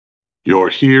You're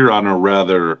here on a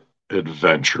rather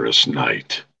adventurous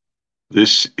night.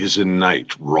 This is a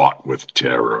night wrought with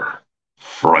terror,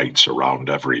 frights around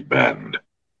every bend.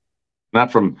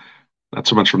 Not from, not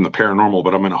so much from the paranormal,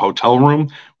 but I'm in a hotel room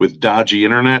with dodgy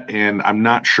internet, and I'm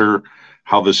not sure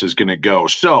how this is going to go.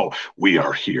 So we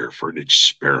are here for an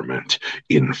experiment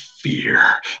in fear,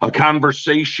 a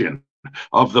conversation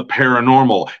of the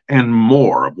paranormal, and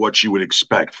more of what you would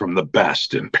expect from the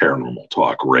best in paranormal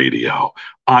talk radio.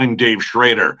 I'm Dave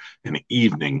Schrader, an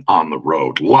evening on the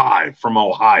road, live from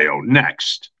Ohio,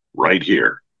 next, right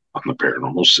here on the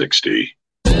Paranormal 60.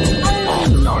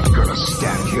 I'm not gonna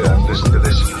stand here and listen to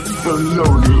this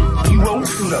baloney. He won't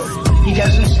float. He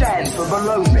doesn't stand for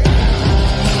baloney.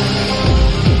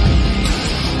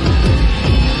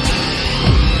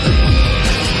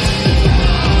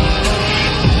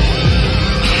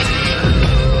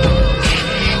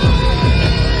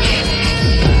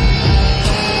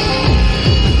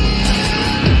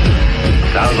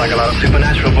 Sounds like a lot of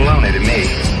supernatural baloney to me.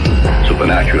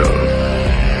 Supernatural,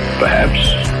 perhaps.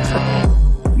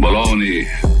 Baloney,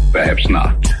 perhaps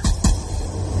not.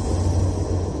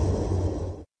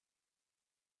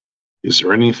 Is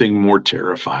there anything more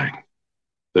terrifying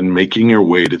than making your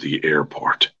way to the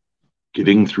airport,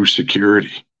 getting through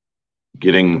security,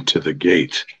 getting to the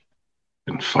gate,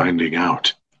 and finding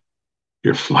out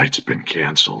your flight's been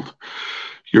canceled?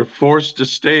 You're forced to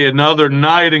stay another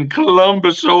night in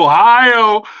Columbus,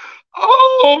 Ohio.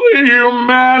 Oh, the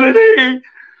humanity.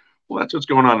 Well, that's what's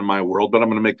going on in my world, but I'm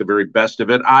going to make the very best of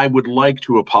it. I would like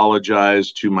to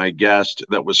apologize to my guest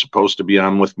that was supposed to be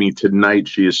on with me tonight.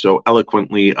 She has so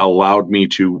eloquently allowed me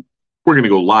to. We're going to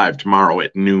go live tomorrow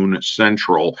at noon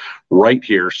Central, right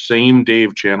here. Same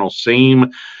Dave channel,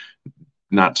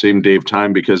 not same Dave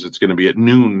time, because it's going to be at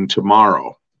noon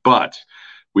tomorrow. But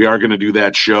we are going to do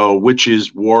that show,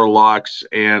 Witches, Warlocks,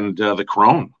 and the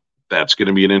Crone. That's going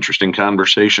to be an interesting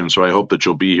conversation. So I hope that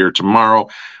you'll be here tomorrow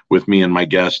with me and my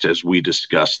guest as we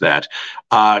discuss that.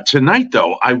 Tonight,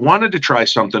 though, I wanted to try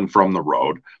something from the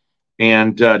road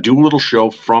and do a little show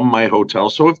from my hotel.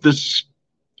 So if this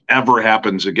ever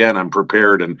happens again, I'm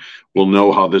prepared and we'll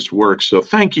know how this works. So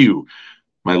thank you,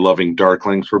 my loving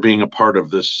darklings, for being a part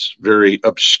of this very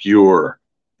obscure,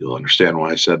 you'll understand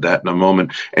why I said that in a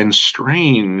moment, and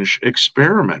strange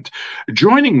experiment.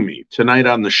 Joining me tonight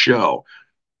on the show,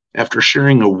 after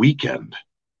sharing a weekend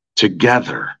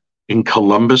together in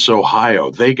Columbus, Ohio,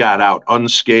 they got out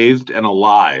unscathed and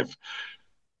alive,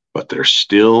 but they're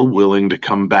still willing to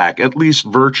come back, at least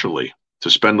virtually,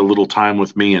 to spend a little time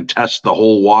with me and test the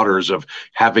whole waters of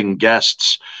having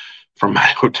guests from my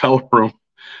hotel room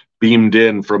beamed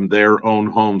in from their own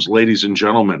homes. Ladies and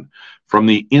gentlemen, from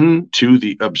the Into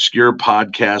the Obscure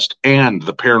podcast and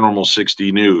the Paranormal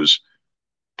 60 News,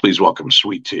 please welcome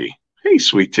Sweet Tea. Hey,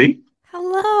 Sweet Tea.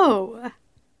 Hello.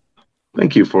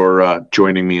 Thank you for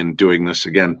joining me and doing this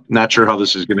again. Not sure how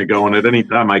this is going to go, and at any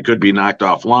time I could be knocked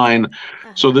offline.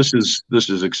 So this is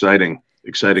exciting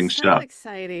stuff.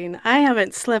 Exciting. I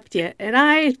haven't slept yet, and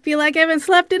I feel like I haven't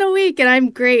slept in a week, and I'm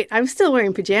great. I'm still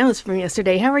wearing pajamas from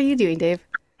yesterday. How are you doing, Dave?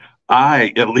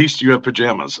 At least you have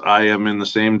pajamas. I am in the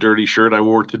same dirty shirt I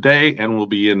wore today and will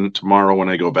be in tomorrow when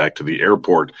I go back to the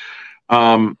airport.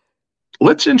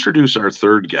 Let's introduce our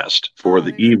third guest for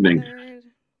the evening.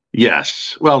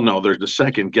 Yes. Well, no, there's the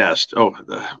second guest. Oh,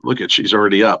 look at, she's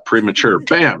already up. Premature.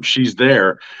 Bam, she's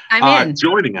there. I'm in.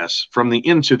 Joining us from the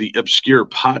Into the Obscure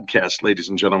podcast, ladies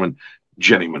and gentlemen,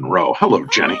 Jenny Monroe. Hello,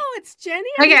 Jenny. Oh, it's Jenny.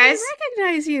 Hi, I guys.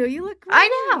 recognize you. You look great. I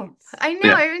know.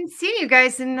 Yeah. I haven't seen you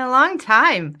guys in a long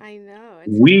time. I know.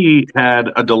 We had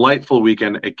a delightful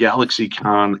weekend at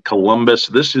GalaxyCon Columbus.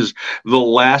 This is the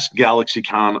last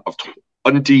GalaxyCon of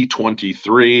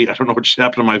 2023. I don't know what just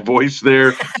happened to my voice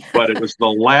there, but it was the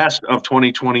last of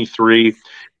 2023.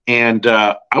 And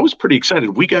I was pretty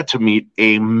excited. We got to meet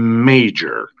a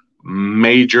major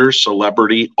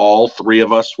celebrity. All three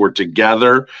of us were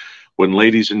together when,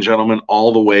 ladies and gentlemen,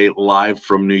 all the way live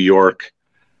from New York,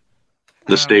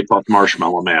 the Stay Puft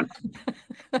Marshmallow Man.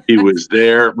 He was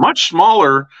there, much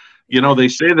smaller. You know, they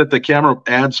say that the camera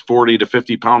adds 40 to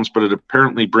 50 pounds, but it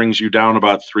apparently brings you down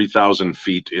about 3,000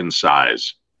 feet in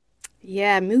size.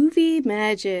 Yeah, movie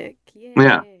magic. Yay.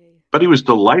 Yeah, but he was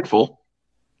delightful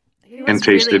It and was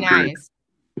tasted really great. nice.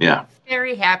 Yeah.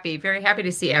 Very happy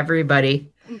to see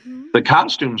everybody. Mm-hmm. The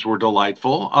costumes were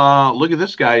delightful. Look at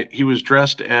this guy. He was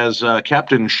dressed as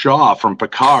Captain Shaw from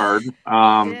Picard.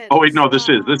 Oh, wait, no, this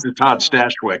is Todd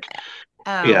Stashwick.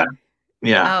 Oh. Yeah.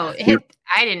 Oh,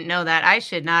 I didn't know that. I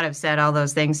should not have said all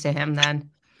those things to him then.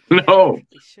 No,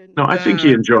 You shouldn't. I think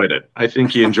he enjoyed it. I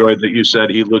think he enjoyed that you said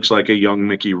he looks like a young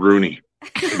Mickey Rooney.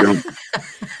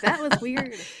 That was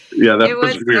weird. Yeah, that It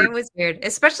was weird. It was weird,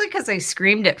 especially because I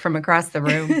screamed it from across the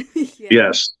room.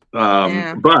 Yes.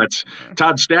 But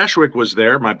Todd Stashwick was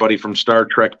there, my buddy from Star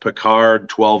Trek Picard,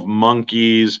 12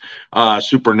 Monkeys,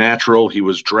 Supernatural. He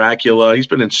was Dracula. He's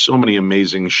been in so many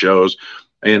amazing shows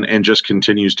and just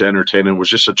continues to entertain and was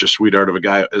just such a sweetheart of a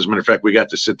guy. As a matter of fact, we got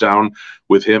to sit down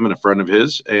with him and a friend of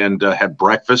his and had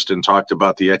breakfast and talked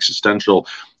about the existential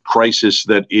crisis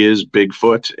that is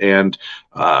Bigfoot and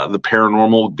the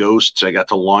paranormal ghosts. I got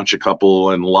to launch a couple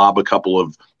and lob a couple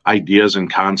of ideas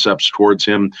and concepts towards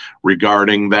him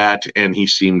regarding that, and he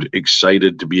seemed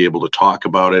excited to be able to talk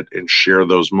about it and share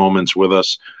those moments with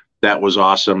us. That was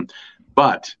awesome.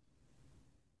 But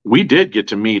we did get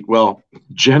to meet, well,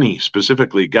 Jenny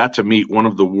specifically got to meet one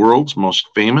of the world's most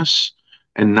famous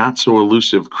and not so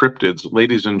elusive cryptids.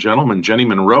 Ladies and gentlemen, Jenny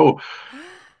Monroe.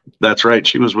 That's right.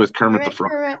 She was with Kermit the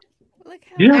Frog. Look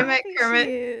how Yeah. I met Kermit.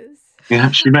 she is.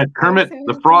 Yeah, she met Kermit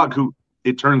the Frog, who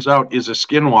it turns out is a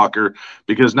skinwalker,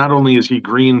 because not only is he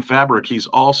green fabric, he's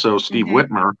also Steve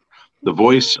Whitmer, the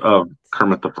voice of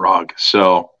Kermit the Frog.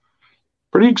 So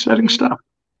pretty exciting stuff.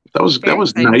 That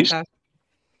was nice. Stuff.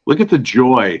 Look at the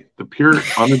joy, the pure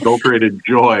unadulterated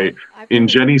joy in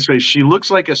Jenny's face. She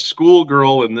looks like a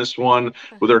schoolgirl in this one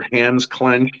with her hands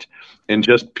clenched and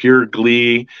just pure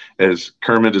glee as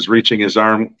Kermit is reaching his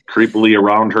arm creepily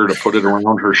around her to put it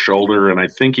around her shoulder. And I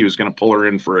think he was going to pull her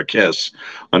in for a kiss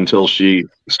until she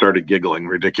started giggling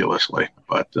ridiculously.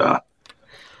 But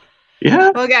yeah.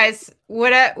 Well, guys,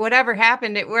 whatever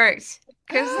happened, it worked.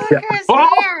 Because look who's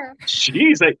here.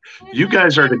 Jeez, you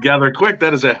guys are together quick.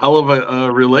 That is a hell of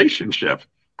a relationship.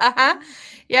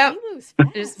 Yep.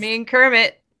 Just me and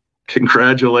Kermit.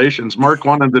 Congratulations. Mark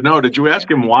wanted to know, did you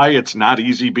ask him why it's not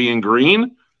easy being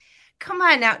green? Come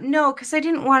on now. No, because I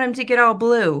didn't want him to get all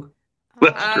blue.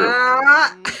 That's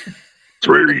true. It's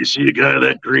rare you see a guy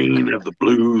that green have the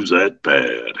blues that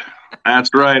bad. That's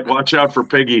right. Watch out for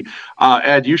Piggy.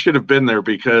 Ed, you should have been there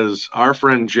because our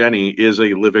friend Jenny is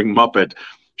a living Muppet.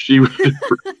 She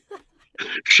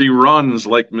runs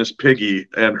like Miss Piggy,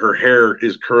 and her hair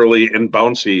is curly and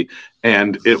bouncy,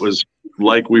 and it was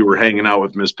like we were hanging out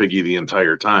with Miss Piggy the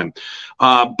entire time.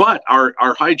 But our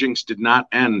hijinks did not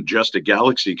end just at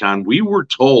GalaxyCon. We were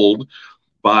told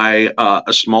by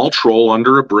a small troll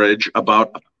under a bridge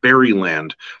about a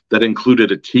fairyland that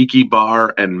included a tiki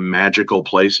bar and magical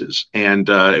places. And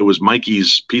it was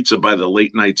Mikey's Pizza by the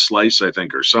Late Night Slice, I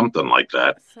think, or something like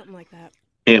that. Something like that.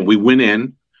 And we went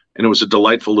in, and it was a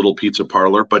delightful little pizza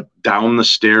parlor, but down the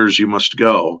stairs you must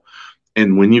go.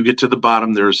 And when you get to the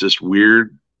bottom, there's this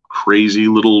weird, crazy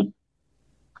little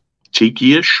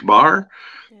tiki-ish bar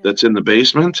that's in the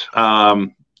basement.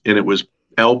 And it was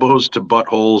elbows to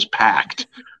buttholes packed.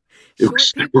 There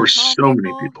were so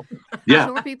many people. Yeah.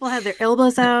 Short people had their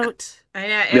elbows out. I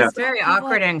know, it's very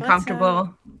awkward and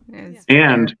uncomfortable.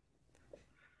 And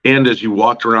as you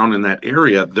walked around in that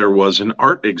area, there was an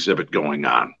art exhibit going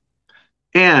on.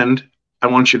 And I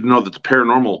want you to know that the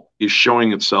paranormal is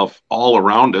showing itself all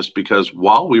around us, because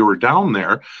while we were down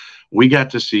there, we got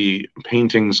to see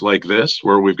paintings like this,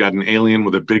 where we've got an alien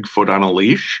with a Bigfoot on a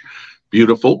leash.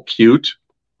 Beautiful, cute,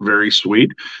 very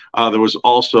sweet. There was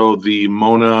also the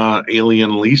Mona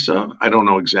alien Lisa. I don't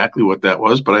know exactly what that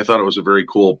was, but I thought it was a very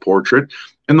cool portrait.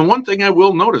 And the one thing I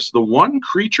will notice, the one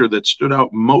creature that stood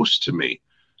out most to me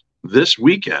this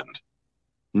weekend,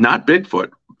 not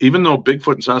Bigfoot, even though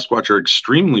Bigfoot and Sasquatch are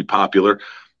extremely popular.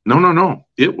 No.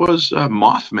 It was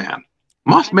Mothman.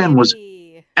 Mothman was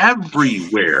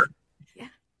everywhere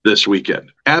this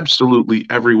weekend. Absolutely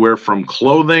everywhere, from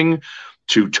clothing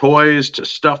to toys to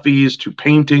stuffies to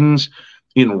paintings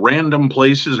in random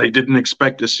places. I didn't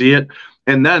expect to see it.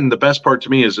 And then the best part to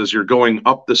me is as you're going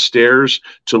up the stairs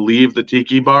to leave the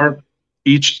tiki bar,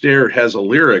 each stair has a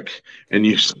lyric, and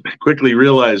you quickly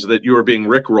realize that you are being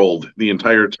rickrolled the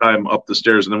entire time up the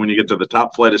stairs. And then when you get to the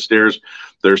top flight of stairs,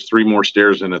 there's 3 more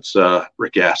stairs, and it's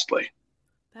Rick Astley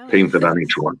painted on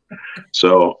each one.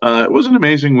 So it was an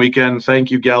amazing weekend.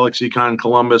 Thank you, GalaxyCon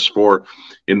Columbus, for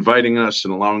inviting us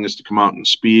and allowing us to come out and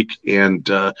speak and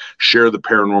share the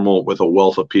paranormal with a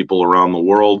wealth of people around the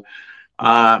world.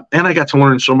 And I got to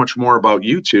learn so much more about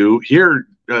you two. Here,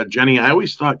 Jenny, I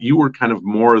always thought you were kind of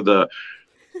more the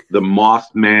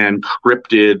Mothman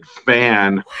cryptid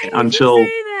fan until... Why did you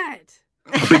say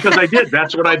that? Because I did.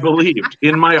 That's what I believed.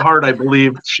 In my heart, I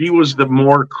believed she was the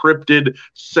more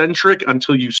cryptid-centric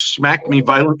until you smacked me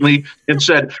violently and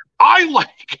said, I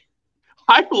like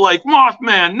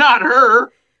Mothman, not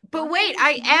her. But wait,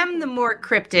 I am the more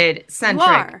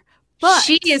cryptid-centric. But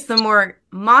she is the more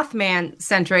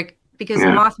Mothman-centric, because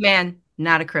Mothman,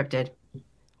 not a cryptid.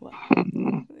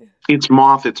 It's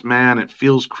moth, it's man. It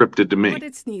feels cryptid to me. But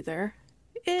it's neither.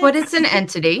 But it's an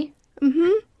entity. Mm-hmm.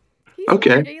 He's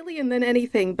Okay. more alien than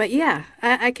anything, but yeah,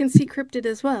 I can see cryptid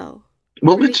as well.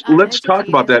 Well, Pretty let's talk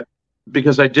about uneducated. that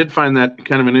because I did find that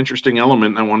kind of an interesting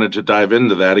element. I wanted to dive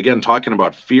into that again, talking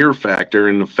about fear factor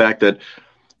and the fact that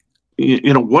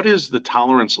what is the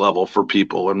tolerance level for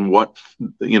people and what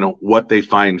they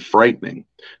find frightening.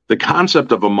 The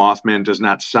concept of a Mothman does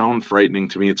not sound frightening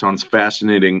to me. It sounds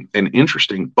fascinating and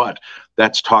interesting, but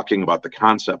that's talking about the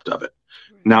concept of it.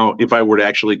 Now, if I were to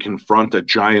actually confront a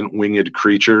giant winged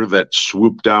creature that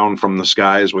swooped down from the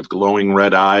skies with glowing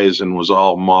red eyes and was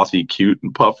all mothy, cute,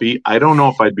 and puffy, I don't know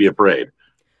if I'd be afraid.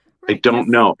 I Right, don't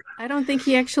 'cause know. I don't think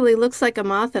he actually looks like a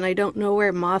moth, and I don't know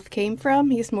where moth came from.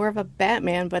 He's more of a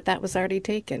Batman, but that was already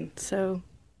taken. So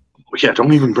Yeah,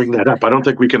 don't even bring that up. I don't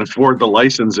think we can afford the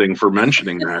licensing for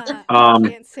mentioning that. I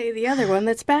can't say the other one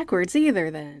that's backwards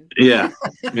either. Then Yeah,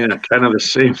 kind of the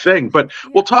same thing. But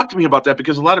well, talk to me about that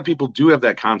because a lot of people do have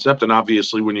that concept. And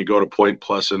obviously, when you go to Point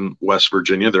Plus in West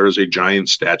Virginia, there is a giant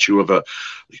statue of a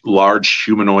large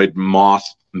humanoid moth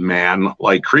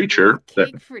man-like creature that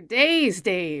cake for days,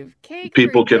 Dave. Cake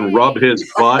people for can rub his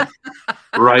days. butt,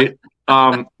 right?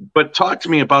 But talk to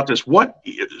me about this.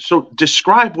 So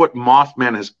describe what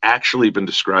Mothman has actually been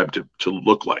described to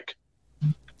look like.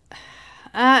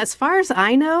 As far as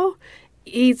I know,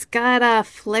 he's got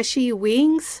fleshy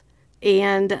wings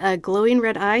and glowing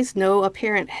red eyes. No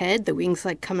apparent head. The wings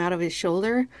come out of his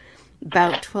shoulder.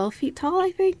 About 12 feet tall,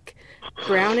 I think.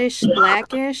 Brownish,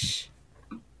 blackish.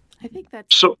 I think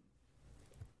that's So,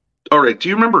 all right. Do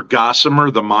you remember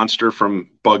Gossamer, the monster from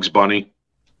Bugs Bunny?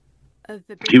 the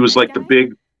big He was red like the guy?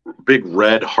 big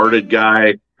red-hearted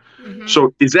guy. Mhm.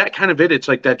 So is that kind of it? It's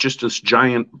like that, just this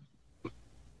giant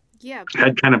Yeah,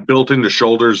 head kind of built into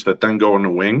shoulders that then go into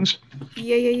wings.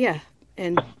 yeah.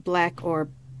 And black or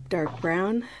dark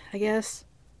brown, I guess.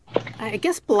 I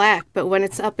guess black, but when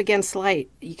it's up against light,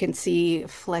 you can see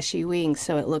fleshy wings,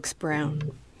 so it looks brown.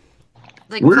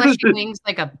 Like Where does fleshy it- wings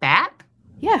like a bat?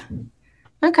 Yeah,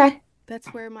 Okay. that's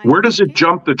where my. Where does it came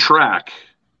jump the track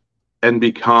and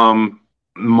become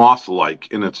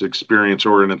moth-like in its experience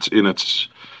or in its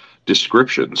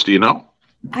descriptions? Do you know?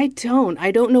 I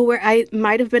don't know where. I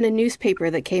might have been a newspaper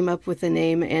that came up with the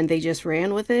name and they just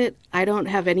ran with it. I don't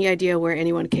have any idea where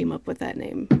anyone came up with that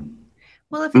name.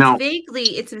 Well, if Now-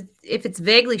 if it's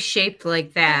vaguely shaped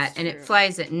like that That's and it true.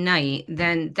 flies at night,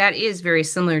 then that is very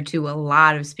similar to a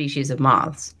lot of species of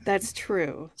moths. That's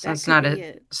true. So That it's could not be a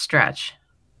it. stretch.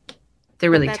 They're But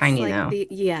really that's tiny though.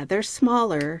 Yeah, they're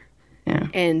smaller Yeah.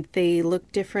 and they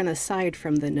look different aside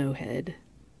from the no head.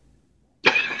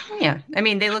 Yeah. I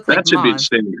mean, they look like That should be moths.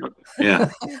 statement. Yeah,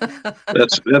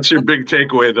 that's your big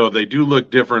takeaway, though. They do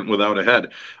look different without a head.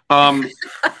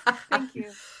 Thank you.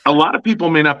 A lot of people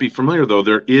may not be familiar, though.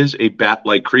 There is a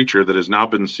bat-like creature that has now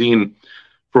been seen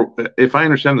for, if I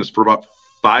understand this, for about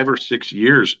 5 or 6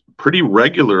 years, pretty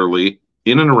regularly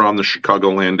in and around the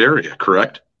Chicagoland area.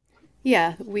 Correct?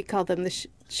 Yeah, we call them the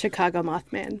Chicago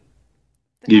Mothman.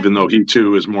 Even though he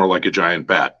too is more like a giant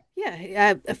bat.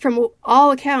 Yeah, from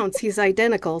all accounts, he's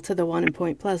identical to the one in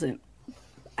Point Pleasant.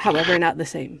 However, not the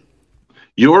same.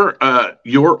 Your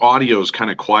audio is kind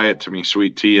of quiet to me,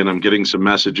 Sweet Tea, and I'm getting some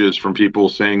messages from people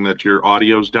saying that your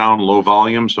audio's down, low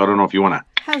volume. So I don't know if you want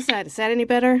to. How's that? Is that any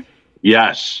better?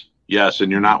 Yes,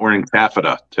 and you're not wearing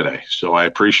taffeta today, so I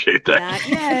appreciate that. Not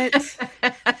yet.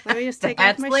 Let me just take off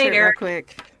That's my later. shirt real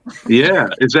quick. Yeah,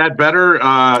 is that better?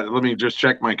 Let me just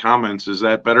check my comments. Is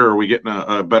that better? Are we getting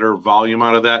a better volume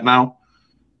out of that now?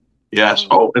 Yes.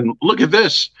 Oh, and look at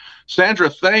this. Sandra,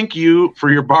 thank you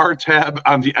for your bar tab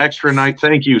on the extra night.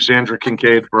 Thank you, Sandra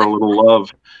Kincaid, for a little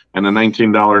love and a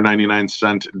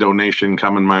 $19.99 donation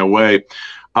coming my way.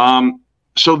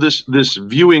 So this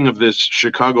viewing of this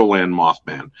Chicagoland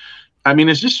Mothman, I mean,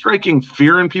 is this striking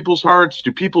fear in people's hearts?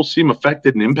 Do people seem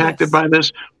affected and impacted Yes. by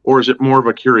this, or is it more of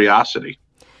a curiosity?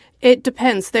 It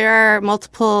depends. There are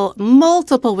multiple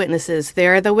witnesses.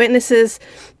 There are the witnesses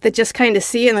that just kind of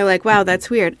see it and they're like, wow, that's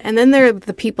weird. And then there are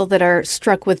the people that are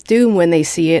struck with doom when they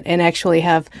see it and actually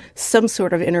have some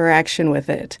sort of interaction with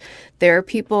it. There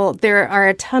are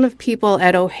a ton of people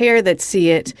at O'Hare that see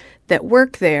it, that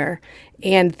work there,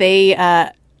 and they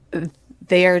are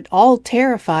all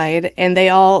terrified and they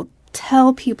all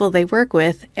tell people they work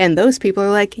with, and those people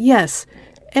are like, yes,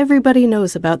 everybody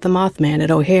knows about the Mothman at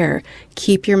O'Hare.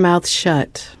 Keep your mouth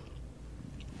shut.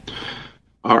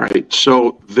 All right.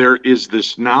 So there is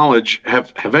this knowledge.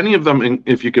 Have any of them, and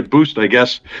if you could boost, I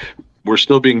guess we're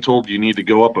still being told you need to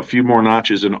go up a few more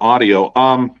notches in audio.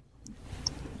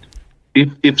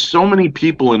 If so many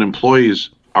people and employees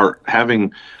are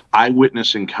having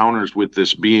eyewitness encounters with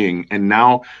this being, and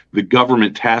now the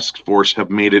government task force have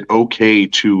made it okay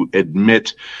to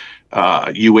admit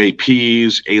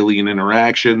UAPs, alien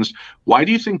interactions. Why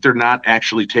do you think they're not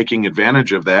actually taking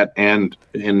advantage of that and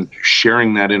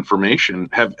sharing that information?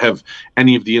 Have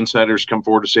any of the insiders come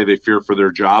forward to say they fear for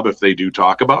their job if they do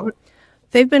talk about it?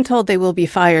 They've been told they will be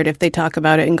fired if they talk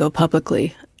about it and go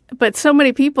publicly. But so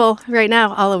many people right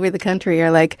now all over the country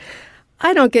are like,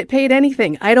 I don't get paid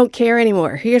anything. I don't care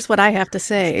anymore. Here's what I have to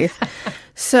say.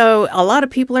 So a lot of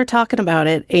people are talking about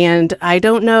it, and I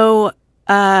don't know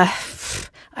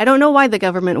why the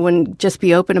government wouldn't just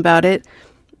be open about it.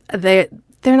 They're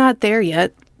not there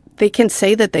yet. They can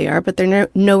say that they are, but they're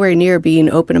nowhere near being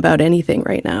open about anything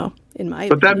right now, in my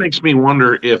opinion. But that makes me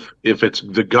wonder if it's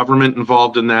the government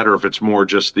involved in that, or if it's more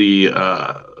just the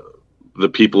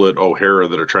people at O'Hara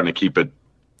that are trying to keep it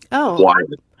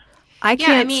quiet. I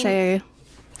can't say.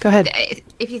 Go ahead.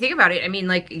 If you think about it, I mean,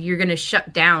 like, you're going to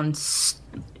shut down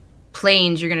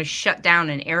planes. You're going to shut down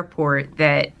an airport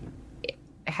that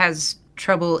has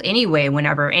trouble anyway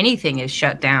whenever anything is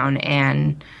shut down.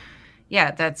 And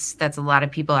yeah, that's a lot of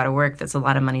people out of work. That's a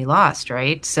lot of money lost,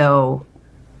 right? So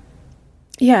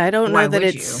yeah, I don't know that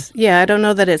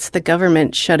it's the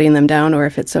government shutting them down or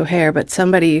if it's O'Hare, but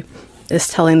somebody is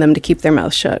telling them to keep their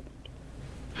mouth shut.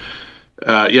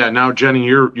 Now, Jenny,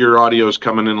 your audio is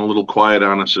coming in a little quiet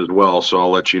on us as well, so I'll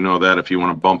let you know that if you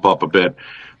want to bump up a bit.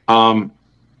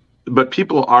 But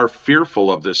people are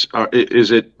fearful of this. Is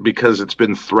it because it's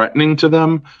been threatening to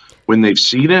them when they've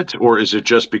seen it, or is it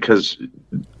just because...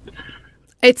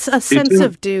 It's a sense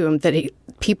of doom that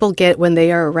people get when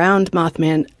they are around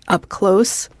Mothman up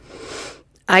close.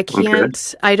 I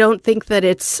don't think that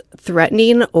it's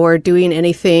threatening or doing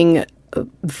anything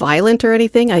violent or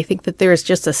anything. I think that there is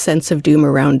just a sense of doom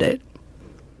around it.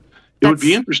 It would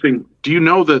be interesting. Do you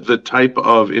know that the type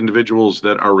of individuals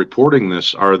that are reporting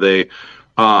this, are they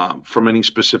from any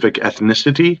specific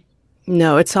ethnicity?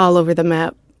 No, it's all over the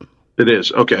map. It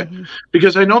is. Okay. Mm-hmm.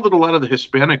 Because I know that a lot of the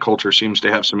Hispanic culture seems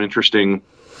to have some interesting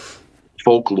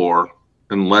folklore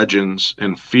and legends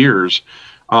and fears.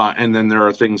 And then there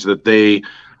are things that they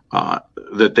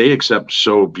accept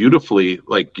so beautifully,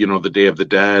 like, the Day of the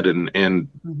Dead and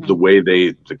mm-hmm. the way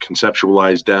they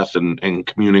conceptualize death and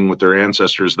communing with their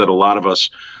ancestors that a lot of us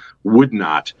would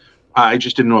not. I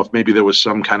just didn't know if maybe there was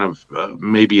some kind of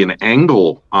maybe an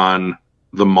angle on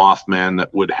the Mothman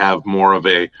that would have more of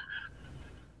a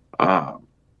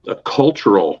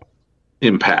cultural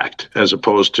impact as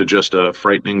opposed to just a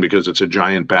frightening because it's a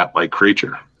giant bat-like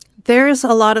creature. There's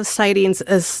a lot of sightings.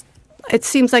 As it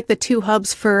seems like the two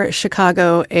hubs for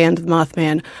Chicago and the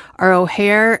Mothman are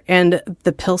O'Hare and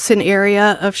the Pilsen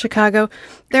area of Chicago.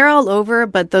 They're all over,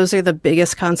 but those are the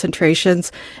biggest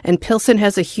concentrations. And Pilsen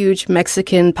has a huge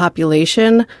Mexican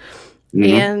population. Mm-hmm.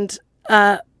 And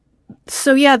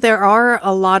so, yeah, there are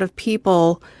a lot of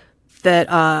people that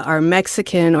are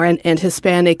Mexican and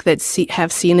Hispanic that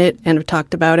have seen it and have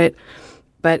talked about it.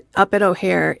 But up at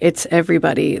O'Hare, it's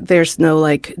everybody. There's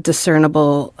no,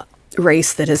 discernible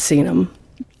race that has seen them.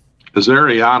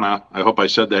 Azariana, I hope I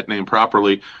said that name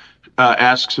properly,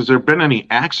 asks, has there been any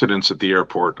accidents at the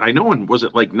airport? I know was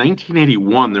it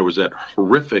 1981, there was that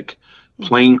horrific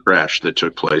plane crash that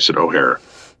took place at O'Hare.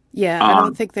 Yeah, I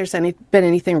don't think there's been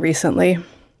anything recently.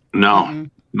 No. Mm-hmm.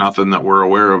 Nothing that we're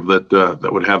aware of that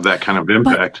would have that kind of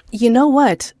impact. But you know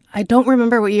what? I don't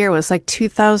remember what year it was,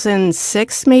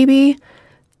 2006 maybe.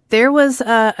 There was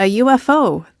a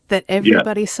UFO that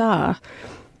everybody saw.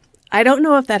 I don't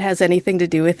know if that has anything to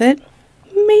do with it.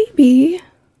 Maybe.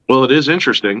 Well, it is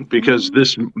interesting because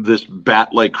this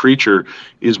bat-like creature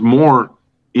is more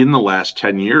in the last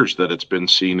 10 years that it's been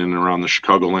seen in and around the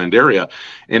Chicagoland area.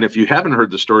 And if you haven't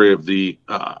heard the story of the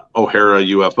O'Hara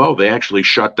UFO, they actually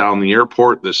shut down the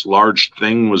airport. This large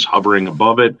thing was hovering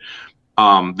above it.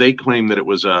 They claim that it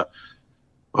was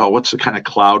what's the kind of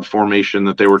cloud formation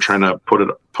that they were trying to put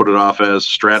it off as?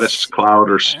 Stratus cloud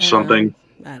or something?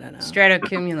 I don't know.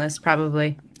 Stratocumulus,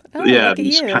 probably. Oh, yeah,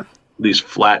 these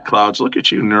flat clouds. Look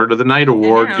at you, Nerd of the Night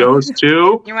Award goes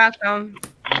to... You're welcome.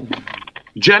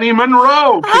 Jenny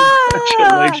Monroe.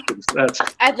 Congratulations.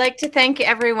 I'd like to thank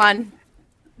everyone.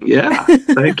 Yeah,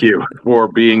 thank you for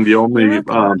being the only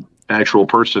actual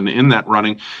person in that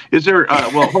running. Is there,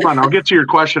 hold on, I'll get to your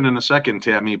question in a second,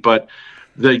 Tammy, but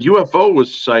the UFO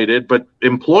was sighted, but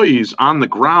employees on the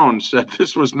ground said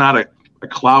this was not a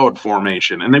cloud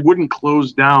formation, and they wouldn't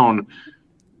close down.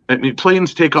 I mean,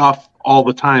 planes take off all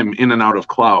the time in and out of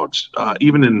clouds,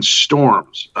 even in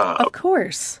storms. Of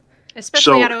course.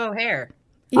 Especially out of O'Hare.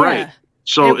 Right. Yeah.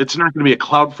 So it's not going to be a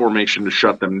cloud formation to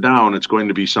shut them down. It's going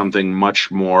to be something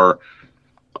much more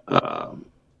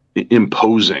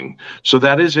imposing. So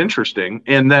that is interesting.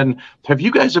 And then, have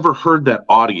you guys ever heard that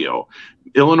audio?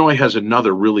 Illinois has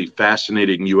another really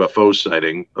fascinating UFO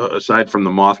sighting, aside from the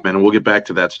Mothman, and we'll get back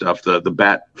to that stuff, the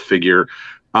bat figure.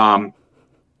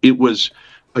 It was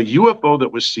a UFO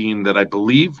that was seen that I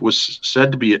believe was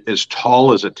said to be as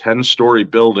tall as a 10-story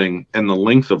building and the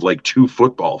length of like 2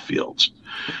 football fields.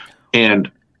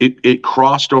 And it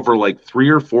crossed over like 3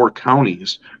 or 4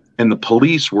 counties, and the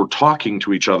police were talking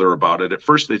to each other about it. At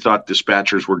first, they thought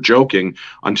dispatchers were joking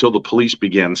until the police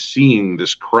began seeing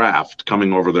this craft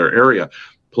coming over their area.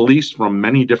 Police from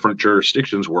many different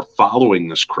jurisdictions were following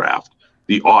this craft.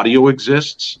 The audio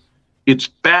exists. It's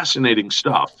fascinating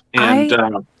stuff.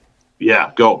 And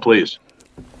yeah, go, please.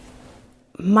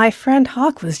 My friend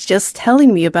Hawk was just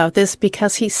telling me about this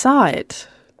because he saw it.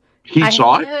 He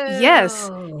saw it? Yes.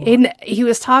 And he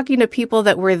was talking to people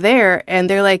that were there, and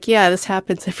they're like, yeah, this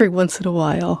happens every once in a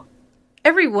while.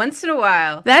 Every once in a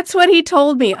while. That's what he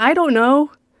told me. I don't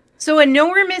know. So a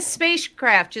nowhere miss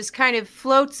spacecraft just kind of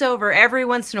floats over every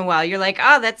once in a while. You're like,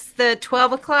 oh, that's the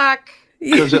 12 o'clock.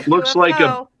 Because it looks like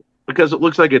a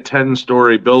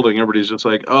 10-story building. Everybody's just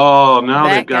like, oh, now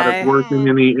they've got it working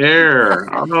in the air.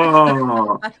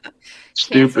 Oh,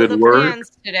 stupid work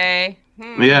today.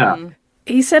 Yeah.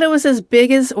 He said it was as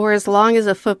big as or as long as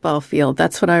a football field.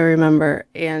 That's what I remember.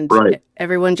 And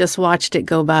everyone just watched it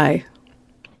go by.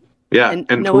 Yeah.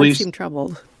 And no one seemed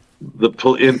troubled.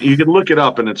 And you can look it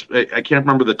up, and I can't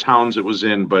remember the towns it was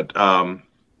in, but I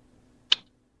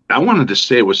wanted to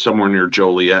say it was somewhere near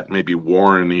Joliet, maybe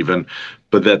Warren even,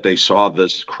 but that they saw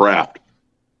this craft.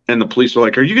 And the police are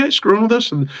like, are you guys screwing with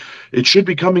us? And it should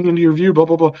be coming into your view, blah,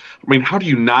 blah, blah. I mean, how do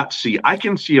you not see? I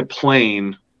can see a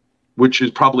plane, which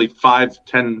is probably 5,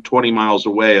 10, 20 miles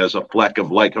away as a fleck of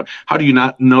light. How do you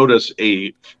not notice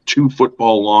a 2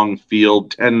 football long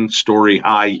field, 10-story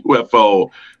high UFO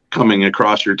coming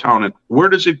across your town? And where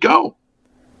does it go?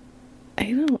 I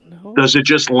don't know. Does it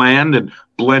just land and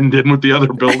blend in with the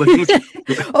other buildings?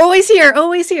 Always here,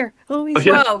 always here, always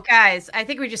here. Whoa, guys, I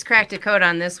think we just cracked a code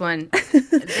on this one.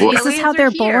 This is how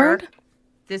they're bored?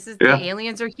 This is the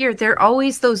aliens are here. They're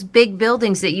always those big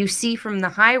buildings that you see from the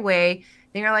highway.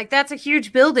 And you're like, that's a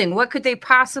huge building. What could they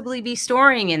possibly be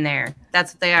storing in there?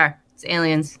 That's what they are. It's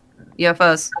aliens,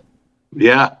 UFOs.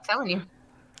 Yeah. I'm telling you.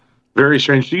 Very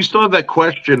strange. Do you still have that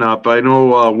question up? I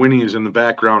know Winnie is in the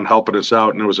background helping us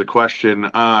out, and there was a question.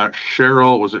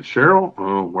 Cheryl, was it Cheryl?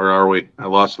 Oh, where are we? I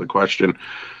lost the question.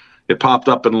 It popped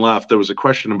up and left. There was a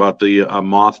question about the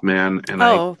Mothman.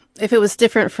 And if it was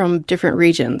different from different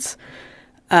regions.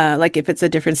 Like if it's a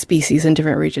different species in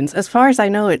different regions. As far as I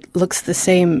know, it looks the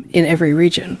same in every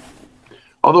region.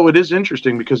 Although it is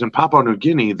interesting because in Papua New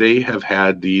Guinea, they have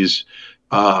had these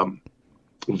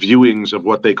viewings of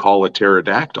what they call a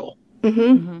pterodactyl.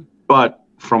 Mm-hmm. But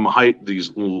from height,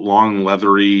 these long,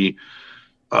 leathery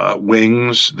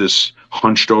wings, this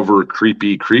hunched over,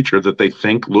 creepy creature that they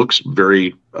think looks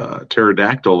very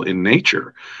pterodactyl in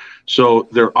nature. So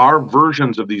there are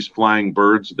versions of these flying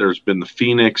birds. There's been the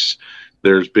phoenix.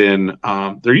 There's been,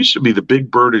 there used to be the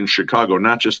big bird in Chicago,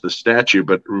 not just the statue,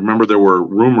 but remember there were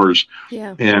rumors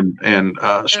and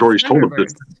stories told of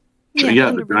this. So, the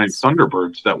giant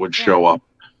thunderbirds that would show up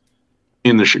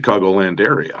in the Chicagoland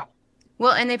area.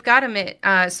 Well, and they've got them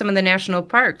at some of the national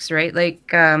parks, right?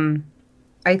 Like, I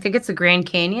think it's the Grand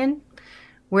Canyon,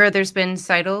 where there's been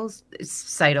sightings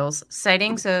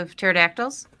of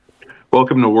pterodactyls.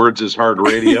 Welcome to Words is Hard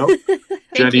Radio.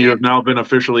 Jenny, you have now been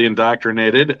officially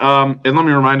indoctrinated. And let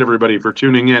me remind everybody for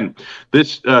tuning in.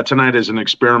 This tonight is an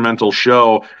experimental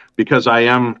show because I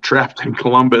am trapped in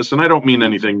Columbus, and I don't mean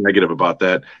anything negative about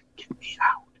that. Get me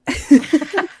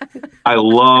out. I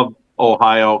love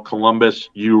Ohio, Columbus.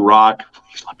 You rock.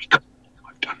 Please let me go.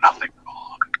 I've done nothing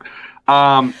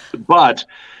wrong. But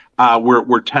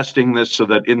we're testing this so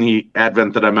that in the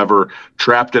advent that I'm ever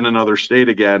trapped in another state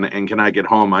again and can I get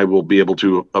home, I will be able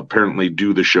to apparently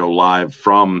do the show live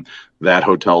from that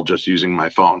hotel just using my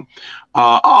phone.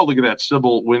 Oh, look at that.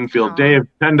 Sybil Winfield. Dave,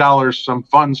 $10, some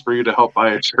funds for you to help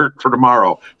buy a shirt for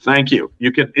tomorrow. Thank you.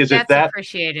 You can. That's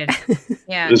appreciated.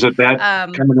 Yeah. Is it that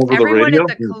coming over the radio?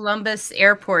 Everyone at the Columbus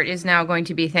airport is now going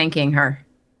to be thanking her.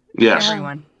 Yes.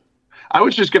 Everyone. I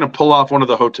was just going to pull off one of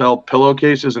the hotel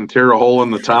pillowcases and tear a hole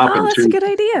in the top. Oh, that's a good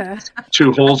idea.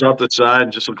 2 holes out the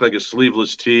side, just look like a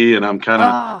sleeveless tee, and I'm kind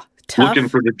of looking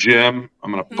for the gym.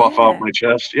 I'm going to buff out my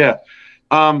chest. Yeah.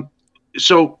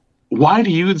 So why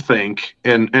do you think,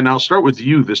 and I'll start with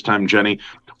you this time, Jenny,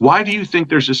 why do you think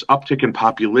there's this uptick in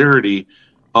popularity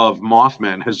of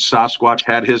Mothman? Has Sasquatch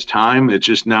had his time? It's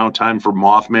just now time for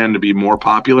Mothman to be more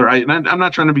popular? I'm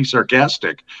not trying to be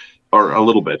sarcastic, or a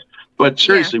little bit. But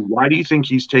seriously, why do you think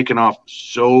he's taken off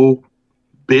so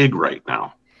big right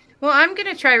now? Well, I'm going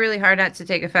to try really hard not to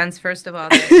take offense, first of all,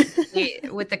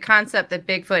 with the concept that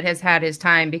Bigfoot has had his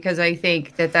time, because I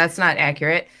think that that's not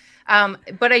accurate.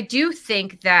 But I do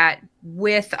think that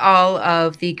with all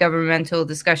of the governmental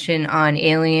discussion on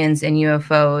aliens and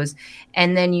UFOs,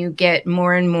 and then you get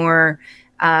more and more,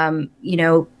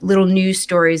 little news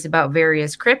stories about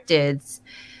various cryptids,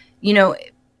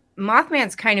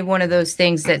 Mothman's kind of one of those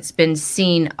things that's been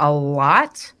seen a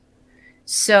lot.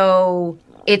 So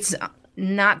it's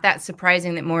not that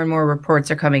surprising that more and more reports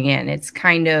are coming in. It's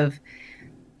kind of,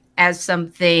 as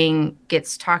something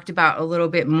gets talked about a little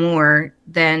bit more,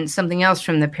 then something else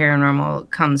from the paranormal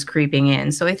comes creeping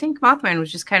in. So I think Mothman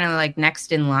was just kind of like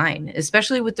next in line,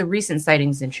 especially with the recent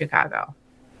sightings in Chicago.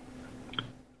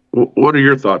 What are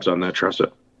your thoughts on that,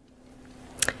 Tressa?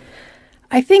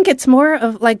 I think it's more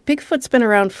of like Bigfoot's been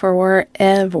around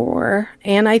forever.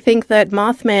 And I think that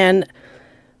Mothman,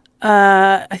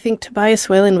 I think Tobias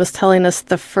Whalen was telling us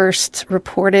the first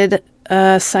reported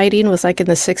sighting was like in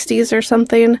the 60s or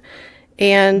something.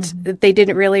 And they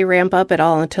didn't really ramp up at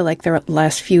all until like the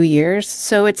last few years.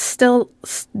 So it's still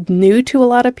new to a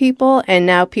lot of people. And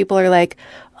now people are like,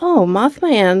 oh,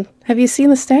 Mothman, have you seen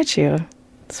the statue?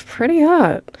 It's pretty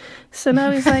hot. So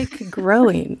now he's like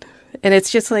growing. And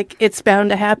it's just like, it's bound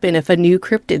to happen if a new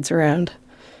cryptid's around.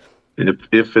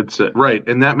 If it's right.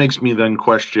 And that makes me then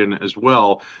question as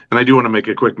well. And I do want to make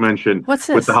a quick mention. What's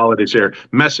this? With the holidays here.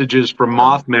 Messages from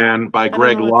Mothman by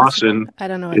Greg Lawson. I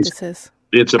don't know what this is.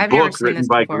 It's a book written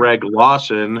by Greg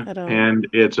Lawson. And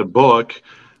it's a book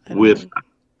with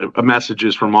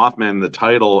messages from Mothman, the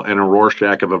title, and a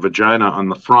Rorschach of a vagina on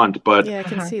the front. But yeah, I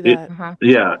can see that.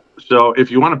 Yeah. So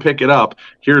if you want to pick it up,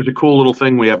 here's a cool little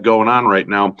thing we have going on right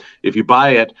now. If you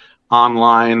buy it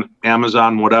online,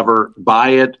 Amazon, whatever, buy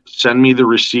it, send me the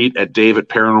receipt at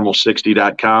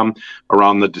dave@paranormal60.com.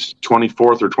 Around the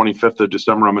 24th or 25th of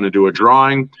December, I'm going to do a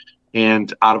drawing.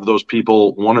 And out of those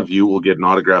people, one of you will get an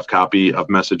autographed copy of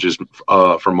Messages from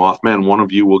Mothman. One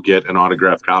of you will get an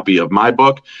autographed copy of my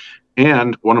book.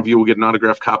 And one of you will get an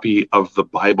autographed copy of the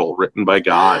Bible written by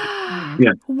God.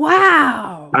 Yeah.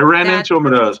 Wow. I ran into him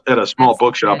at a small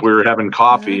bookshop. Good. We were having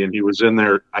coffee, and he was in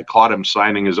there. I caught him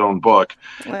signing his own book.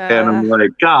 And I'm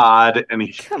like, God. And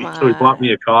so he bought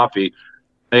me a coffee.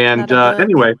 And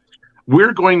anyway,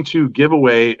 we're going to give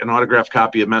away an autographed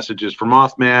copy of Messages from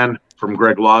Mothman, from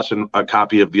Greg Lawson, a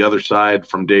copy of The Other Side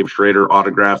from Dave Schrader,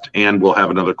 autographed, and we'll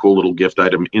have another cool little gift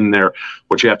item in there.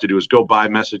 What you have to do is go buy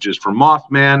Messages from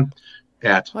Mothman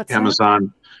at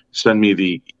Amazon. Send me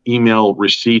the email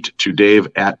receipt to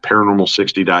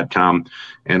dave@paranormal60.com,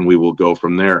 and we will go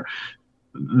from there.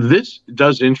 This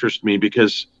does interest me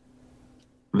because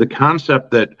the concept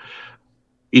that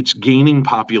it's gaining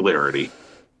popularity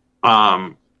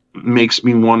makes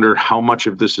me wonder how much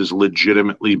of this is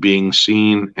legitimately being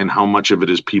seen and how much of it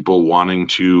is people wanting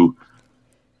to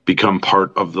become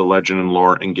part of the legend and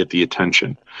lore and get the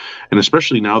attention. And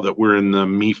especially now that we're in the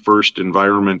me first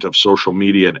environment of social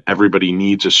media and everybody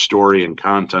needs a story and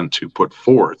content to put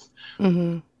forth,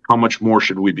 how much more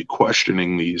should we be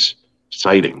questioning these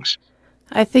sightings?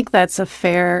 I think that's a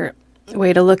fair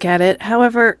way to look at it.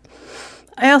 However,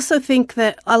 I also think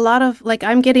that a lot of, like,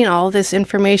 I'm getting all this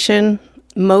information,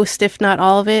 most, if not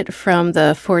all of it, from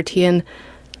the Fortean,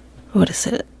 what is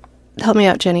it? Help me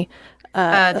out, Jenny.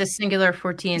 The singular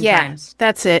Fortean Times.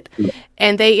 That's it.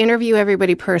 And they interview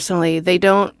everybody personally. They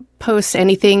don't post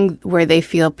anything where they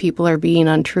feel people are being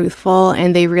untruthful,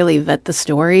 and they really vet the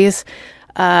stories.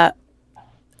 And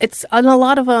a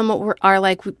lot of them are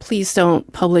like, please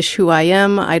don't publish who I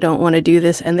am. I don't want to do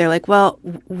this. And they're like, well,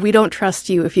 we don't trust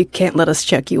you if you can't let us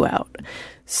check you out.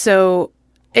 So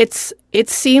it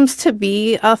seems to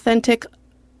be authentic,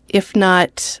 if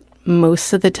not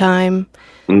most of the time.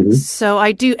 So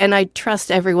I do, and I trust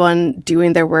everyone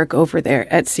doing their work over there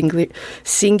at Singular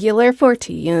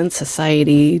Fortean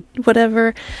Society,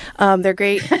 whatever. They're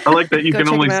great. I like that you can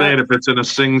only say it if it's in a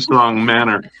sing-song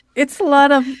manner. It's a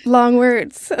lot of long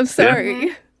words. I'm sorry.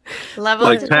 Yeah. Level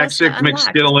like toxic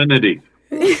masculinity.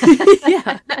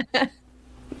 Yeah.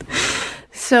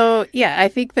 So, yeah, I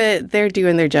think that they're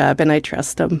doing their job, and I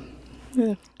trust them.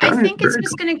 Yeah. I think it's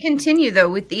just going to continue, though,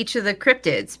 with each of the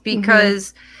cryptids,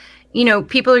 because,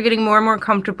 people are getting more and more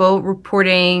comfortable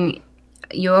reporting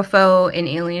UFO and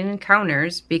alien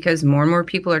encounters because more and more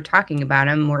people are talking about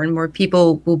them. More and more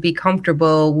people will be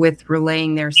comfortable with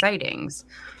relaying their sightings.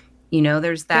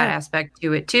 There's that aspect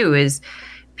to it, too, is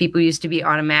people used to be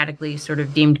automatically sort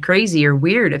of deemed crazy or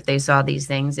weird if they saw these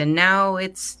things. And now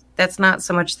that's not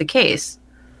so much the case.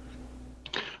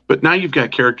 But now you've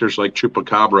got characters like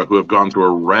Chupacabra who have gone through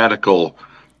a radical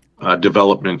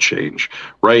development change,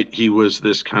 right? He was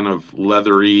this kind of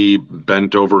leathery,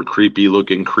 bent over, creepy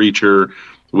looking creature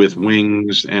with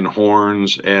wings and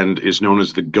horns and is known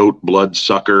as the goat blood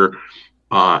sucker,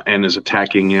 and is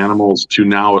attacking animals, to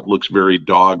now it looks very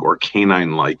dog or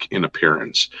canine like in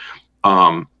appearance.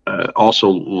 Also,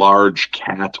 large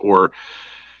cat or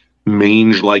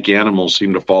mange like animals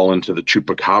seem to fall into the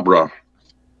chupacabra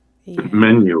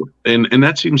menu, and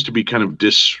that seems to be kind of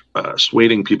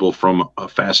dissuading people from a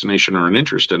fascination or an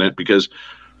interest in it, because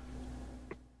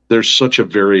there's such a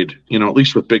varied, at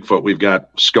least with Bigfoot, we've got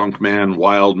skunk man,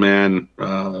 wild man,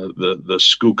 the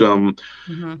skookum,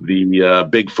 the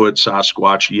Bigfoot,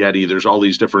 Sasquatch, Yeti. There's all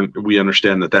these different, we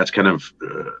understand that that's kind of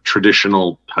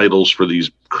traditional titles for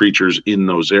these creatures in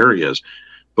those areas.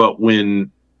 But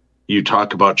when you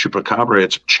talk about chupacabra,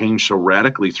 it's changed so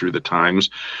radically through the times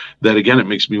that, again, it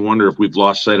makes me wonder if we've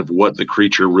lost sight of what the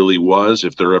creature really was,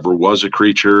 if there ever was a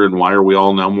creature, and why are we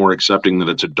all now more accepting that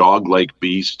it's a dog-like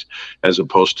beast as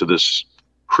opposed to this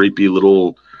creepy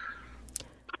little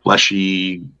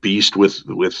fleshy beast with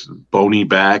bony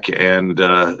back and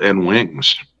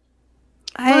wings.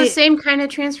 Well, the same kind of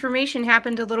transformation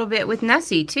happened a little bit with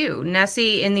Nessie, too.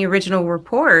 Nessie, in the original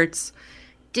reports,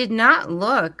 did not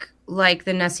look like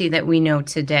the Nessie that we know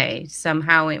today.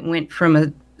 Somehow it went from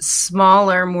a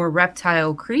smaller, more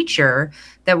reptile creature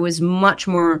that was much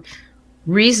more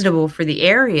reasonable for the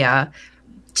area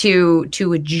to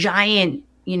a giant,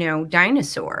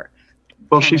 dinosaur.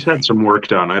 Well, she's had some work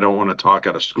done. I don't want to talk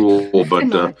out of school,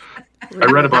 but I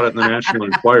read about it in the National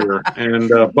Enquirer. And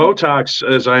Botox,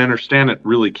 as I understand it,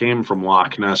 really came from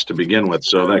Loch Ness to begin with.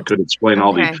 So that could explain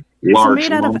all the large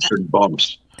lumps and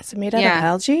bumps. Is it made out of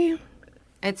algae?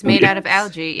 It's made out of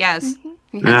algae, yes.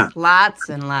 Yes. Yeah. Lots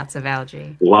and lots of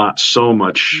algae. So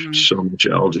much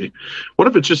algae. What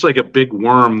if it's just like a big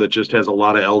worm that just has a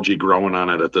lot of algae growing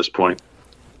on it at this point?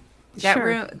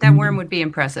 That worm would be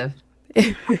impressive.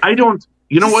 I don't,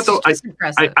 what though?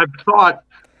 I've thought,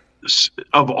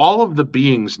 of all of the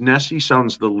beings, Nessie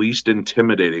sounds the least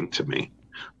intimidating to me,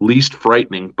 least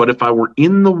frightening. But if I were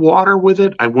in the water with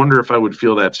it, I wonder if I would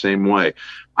feel that same way.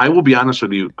 I will be honest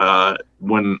with you.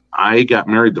 When I got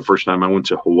married the first time, I went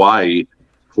to Hawaii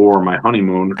for my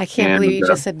honeymoon. I can't believe you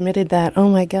just admitted that. Oh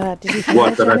my God! Did you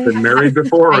what, that I've been married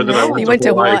before, or that I went to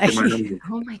Hawaii for my honeymoon?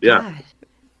 Oh my God! Yeah,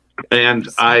 and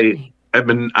I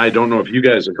don't know if you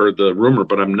guys have heard the rumor,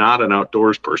 but I'm not an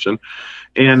outdoors person,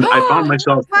 and I found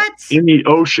myself in the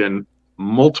ocean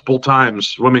multiple times,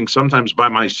 swimming, sometimes by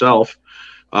myself.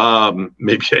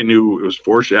 Maybe I knew it was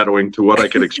foreshadowing to what I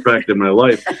could expect in my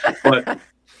life, but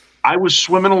I was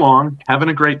swimming along, having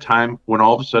a great time, when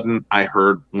all of a sudden I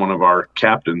heard one of our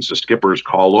captains, the skippers,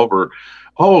 call over,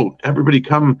 "Oh, everybody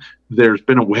come, there's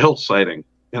been a whale sighting."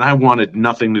 And I wanted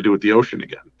nothing to do with the ocean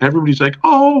again. Everybody's like,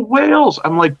 "Oh, whales."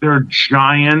 I'm like, they're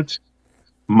giant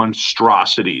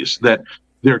monstrosities that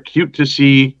they're cute to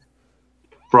see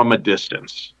from a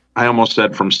distance. I almost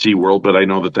said from SeaWorld, but I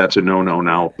know that that's a no-no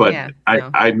now. But yeah,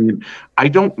 I mean, I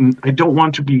don't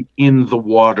want to be in the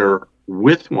water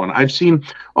with one. I've seen,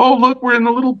 oh, look, we're in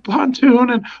the little pontoon,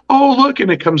 and oh, look, and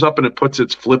it comes up and it puts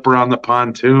its flipper on the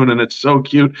pontoon, and it's so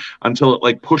cute until it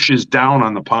like pushes down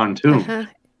on the pontoon.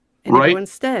 And right?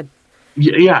 Instead.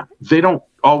 Yeah, they don't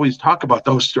always talk about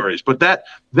those stories, but that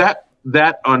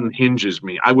unhinges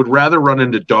me. I would rather run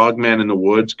into Dogman in the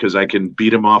woods because I can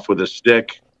beat him off with a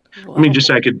stick. Whoa. I mean, just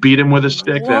I could beat him with a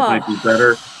stick. Whoa. That might be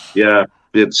better. Yeah,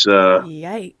 it's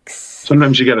yikes.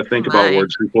 Sometimes you got to think about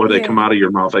words before they come out of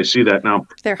your mouth. I see that now.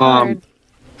 They're hard.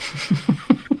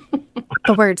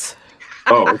 The words.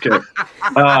 Oh, okay.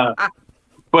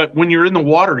 But when you're in the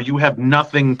water, you have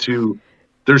nothing to.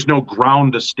 There's no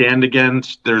ground to stand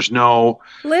against. There's no.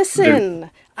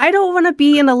 Listen, I don't want to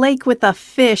be in a lake with a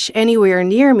fish anywhere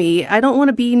near me. I don't want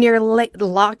to be near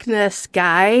Loch Ness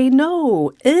guy.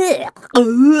 No.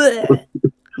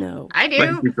 No. I do.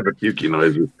 Thank you for the pukey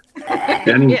noises.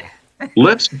 And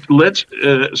let's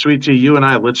Sweet Tea, you and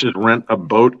I, let's just rent a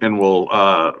boat and we'll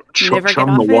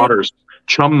chum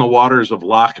the waters of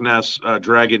Loch Ness,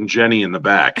 dragging Jenny in the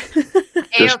back.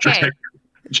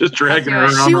 Just dragging her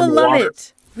around. She will love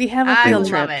it. We have a field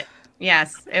trip. I love it.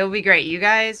 Yes, it will be great. You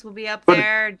guys will be up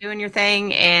there doing your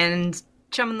thing and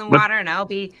chumming the water, and I'll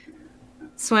be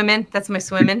swimming. That's my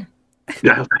swimming.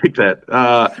 Yeah, I like that.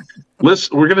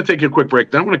 We're going to take a quick break.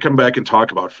 Then I'm going to come back and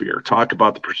talk about fear, talk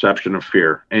about the perception of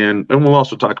fear. And we'll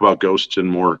also talk about ghosts and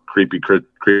more creepy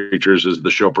creatures as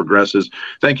the show progresses.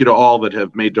 Thank you to all that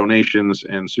have made donations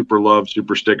and super love,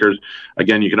 super stickers.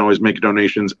 Again, you can always make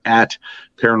donations at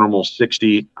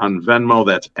Paranormal60 on Venmo.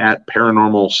 That's at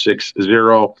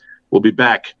Paranormal60. We'll be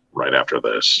back right after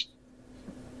this.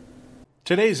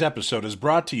 Today's episode is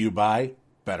brought to you by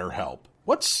BetterHelp.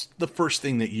 What's the first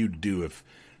thing that you'd do if,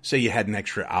 say, you had an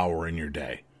extra hour in your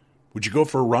day? Would you go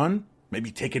for a run? Maybe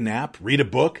take a nap, read a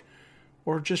book,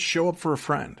 or just show up for a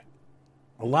friend?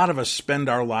 A lot of us spend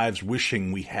our lives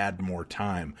wishing we had more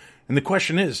time. And the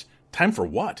question is, time for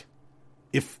what?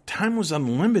 If time was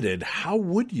unlimited, how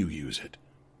would you use it?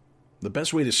 The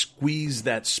best way to squeeze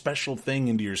that special thing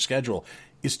into your schedule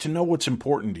is to know what's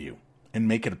important to you and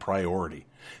make it a priority.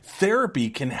 Therapy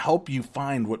can help you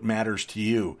find what matters to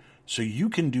you so you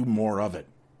can do more of it.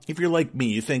 If you're like me,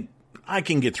 you think, I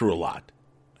can get through a lot.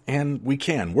 And we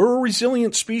can. We're a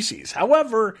resilient species.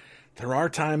 However, there are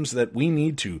times that we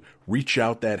need to reach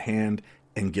out that hand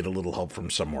and get a little help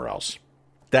from somewhere else.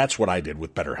 That's what I did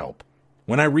with BetterHelp.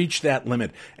 When I reached that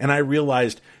limit and I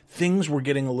realized things were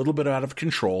getting a little bit out of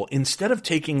control, instead of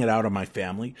taking it out on my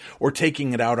family or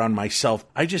taking it out on myself,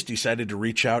 I just decided to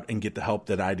reach out and get the help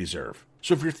that I deserve.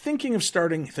 So if you're thinking of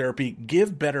starting therapy,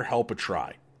 give BetterHelp a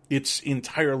try. It's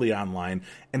entirely online,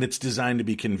 and it's designed to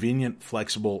be convenient,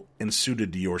 flexible, and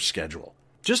suited to your schedule.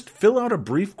 Just fill out a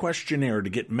brief questionnaire to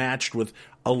get matched with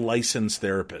a licensed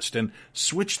therapist, and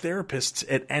switch therapists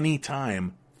at any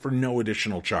time for no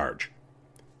additional charge.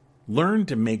 Learn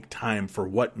to make time for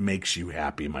what makes you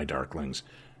happy, my darklings.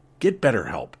 Get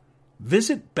BetterHelp.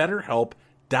 Visit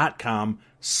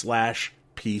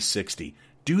BetterHelp.com/P60.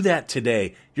 Do that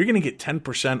today. You're going to get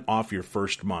 10% off your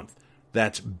first month.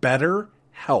 That's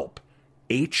BetterHelp,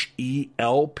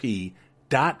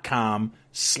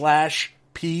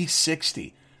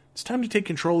 HELP.com/P60. It's time to take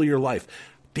control of your life.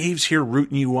 Dave's here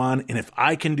rooting you on, and if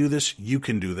I can do this, you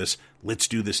can do this. Let's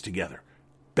do this together.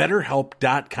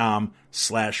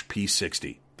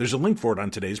 BetterHelp.com/P60. There's a link for it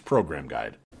on today's program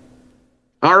guide.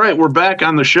 All right, we're back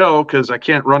on the show because I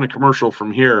can't run a commercial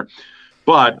from here,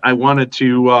 but I wanted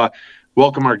to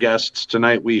welcome our guests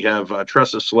tonight. We have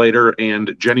Tressa Slater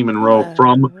and Jenny Monroe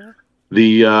from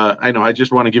the, I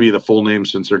just want to give you the full name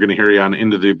since they're going to hear you on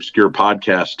Into the Obscure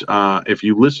podcast. If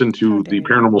you listen to the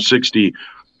Paranormal 60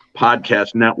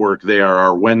 podcast network, they are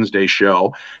our Wednesday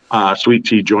show. Sweet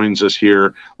Tea joins us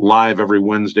here live every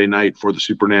Wednesday night for the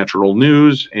Supernatural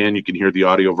News, and you can hear the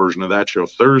audio version of that show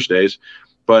Thursdays.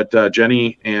 But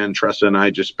Jenny and Tressa and I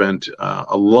just spent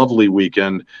a lovely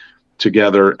weekend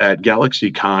together at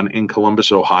GalaxyCon in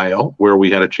Columbus, Ohio, where we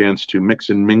had a chance to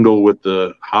mix and mingle with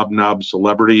the hobnob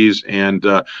celebrities and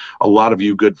a lot of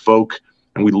you good folk.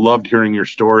 And we loved hearing your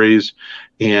stories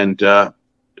and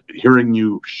hearing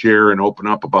you share and open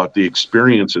up about the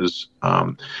experiences.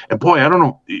 And boy, I don't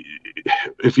know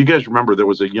if you guys remember, there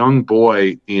was a young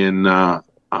boy young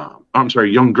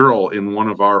girl in one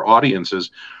of our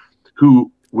audiences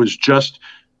who was just,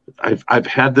 I've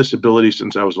had this ability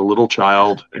since I was a little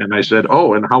child. And I said,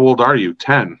 oh, and how old are you?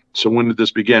 10. So when did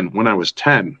this begin? When I was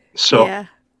 10. So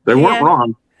they weren't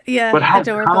wrong. Yeah. But how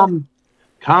calm,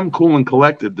 cool, and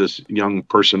collected this young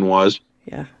person was.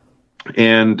 Yeah.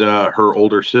 And her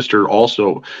older sister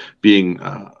also being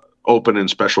open and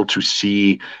special to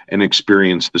see and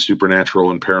experience the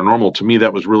supernatural and paranormal. To me,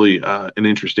 that was really an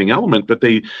interesting element, but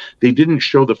they didn't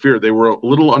show the fear. They were a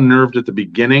little unnerved at the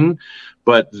beginning,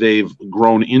 but they've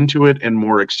grown into it and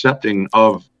more accepting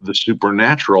of the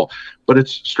supernatural. But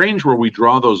it's strange where we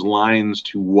draw those lines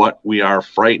to what we are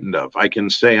frightened of. I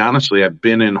can say, honestly, I've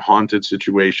been in haunted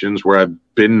situations where I've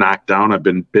been knocked down, I've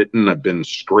been bitten, I've been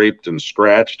scraped and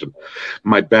scratched, and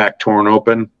my back torn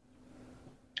open.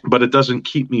 But it doesn't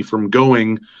keep me from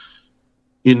going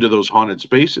into those haunted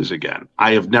spaces again.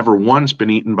 I have never once been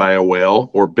eaten by a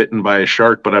whale or bitten by a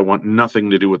shark, but I want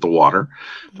nothing to do with the water.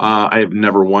 I have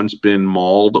never once been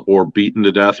mauled or beaten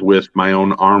to death with my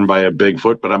own arm by a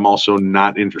Bigfoot, but I'm also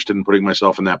not interested in putting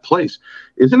myself in that place.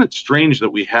 Isn't it strange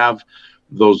that we have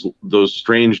those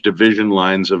strange division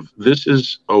lines of this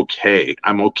is okay,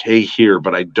 I'm okay here,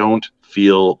 but I don't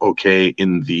feel okay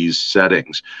in these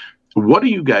settings? What do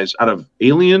you guys, out of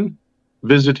alien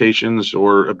visitations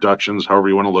or abductions, however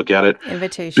you want to look at it,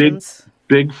 invitations,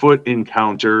 Bigfoot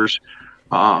encounters,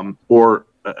 or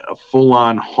a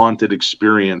full-on haunted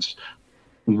experience,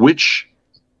 which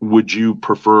would you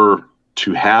prefer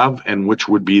to have, and which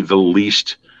would be the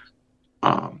least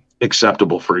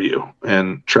acceptable for you?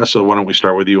 And Tressa, why don't we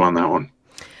start with you on that one?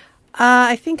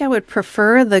 I think I would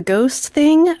prefer the ghost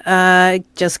thing,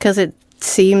 just because it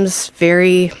seems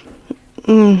very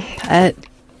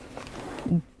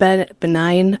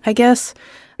benign, I guess.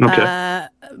 Okay.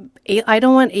 I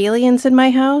don't want aliens in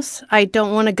my house. I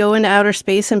don't want to go into outer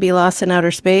space and be lost in outer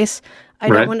space. I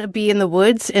don't want to be in the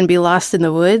woods and be lost in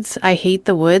the woods. I hate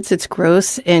the woods. It's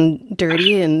gross and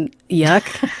dirty and yuck.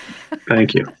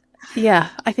 Thank you. Yeah,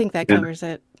 I think that covers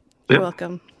it. You're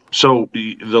welcome. So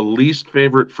the least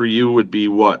favorite for you would be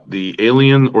what? The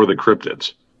alien or the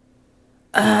cryptids?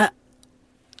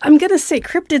 I'm going to say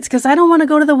cryptids because I don't want to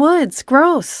go to the woods.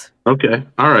 Gross. Okay.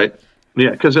 All right.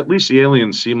 Yeah, because at least the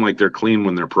aliens seem like they're clean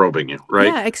when they're probing you, right?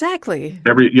 Yeah, exactly.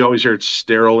 You always hear it's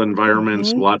sterile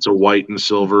environments, lots of white and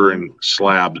silver and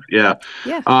slabs. Yeah.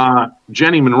 Yeah.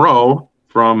 Jenny Monroe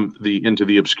from the Into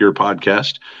the Obscure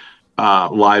podcast,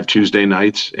 live Tuesday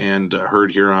nights and heard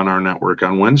here on our network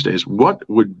on Wednesdays. What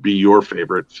would be your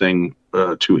favorite thing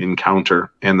to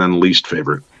encounter and then least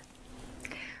favorite?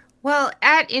 Well,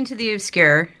 at Into the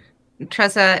Obscure,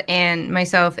 Tressa and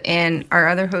myself and our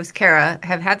other host, Kara,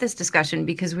 have had this discussion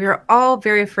because we are all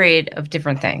very afraid of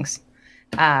different things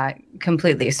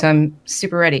completely. So I'm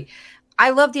super ready.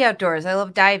 I love the outdoors. I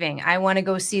love diving. I want to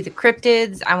go see the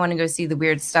cryptids. I want to go see the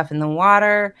weird stuff in the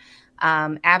water.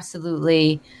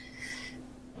 Absolutely.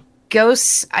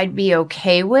 Ghosts, I'd be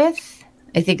okay with.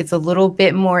 I think it's a little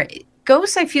bit more...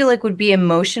 Ghosts, I feel like, would be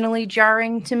emotionally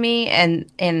jarring to me, and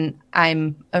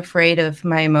I'm afraid of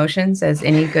my emotions, as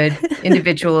any good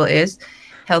individual is,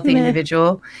 healthy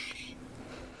individual.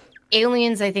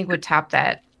 Aliens, I think, would top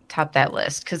that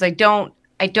list because I don't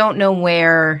know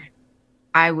where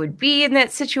I would be in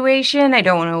that situation. I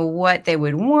don't know what they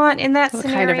would want in that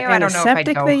scenario. Kind of I don't know if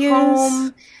I'd go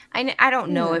home. I don't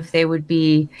know if they would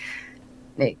be,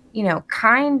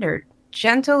 kind or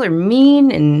gentle or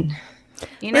mean and.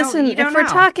 Listen, if we're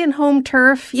talking home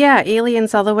turf, yeah,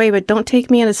 aliens all the way, but don't take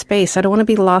me into space. I don't want to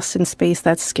be lost in space.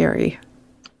 That's scary.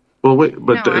 Well, wait,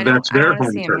 but that's their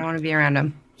home turf. I want to be around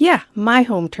them. Yeah, my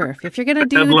home turf. If you're going to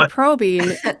do the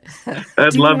probing.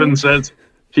 Ed Levin says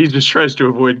he just tries to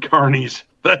avoid carnies.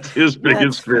 That's his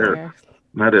biggest fear.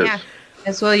 That is. Yeah,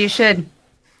 as well you should.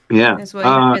 Yeah. As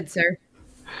well you should, sir.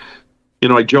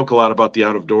 I joke a lot about the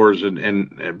out of doors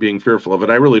and being fearful of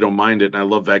it. I really don't mind it. And I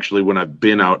love actually when I've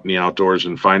been out in the outdoors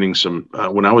and finding some,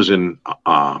 when I was in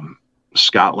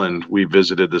Scotland, we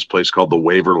visited this place called the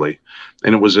Waverley,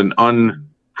 and it was an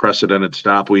unprecedented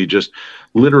stop. We just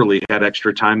literally had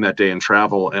extra time that day in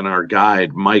travel. And our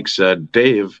guide, Mike, said,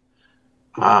 Dave,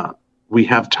 we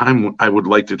have time. I would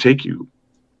like to take you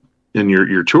in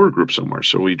your tour group somewhere.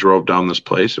 So we drove down this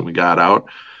place and we got out.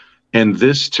 And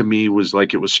this, to me, was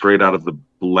like it was straight out of the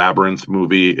Labyrinth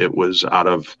movie. It was out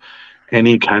of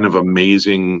any kind of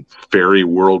amazing fairy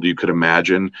world you could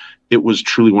imagine. It was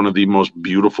truly one of the most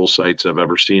beautiful sights I've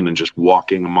ever seen. And just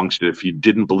walking amongst it, if you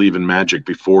didn't believe in magic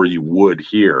before, you would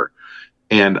here.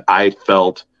 And I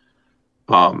felt,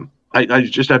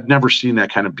 I've never seen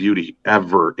that kind of beauty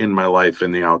ever in my life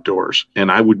in the outdoors. And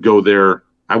I would go there,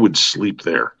 I would sleep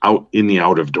there, out in the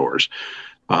out of doors.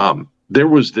 There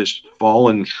was this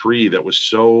fallen tree that was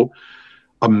so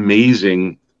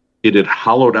amazing. It had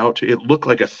hollowed out. It looked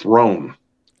like a throne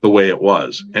the way it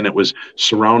was. And it was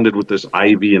surrounded with this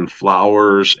ivy and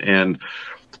flowers and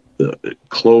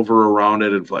clover around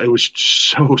it. And it was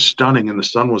so stunning. And the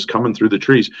sun was coming through the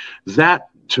trees. That,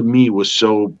 to me, was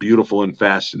so beautiful and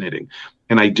fascinating.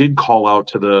 And I did call out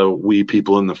to the wee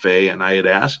people in the Fae, and I had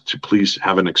asked to please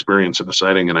have an experience in the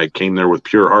sighting, and I came there with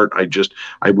pure heart.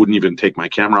 I wouldn't even take my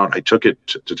camera out. I took it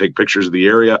to take pictures of the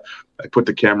area. I put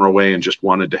the camera away and just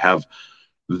wanted to have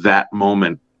that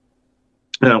moment.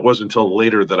 And it wasn't until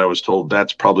later that I was told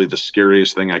that's probably the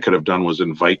scariest thing I could have done was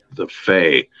invite the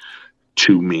Fae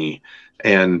to me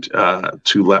and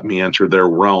to let me enter their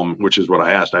realm, which is what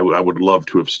I asked. I would love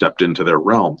to have stepped into their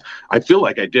realm. I feel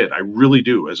like I did. I really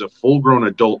do. As a full-grown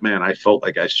adult man, I felt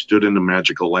like I stood in a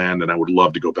magical land, and I would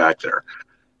love to go back there.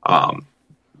 I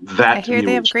hear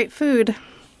they have great food.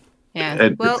 Yeah.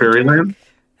 At Fairyland?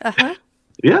 Uh-huh.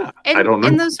 Yeah, I don't know.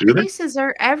 And those places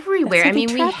are everywhere. I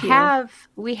mean,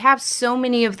 we have so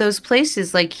many of those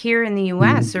places, like here in the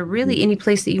U.S. or really any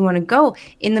place that you want to go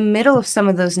in the middle of some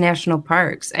of those national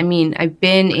parks. I mean, I've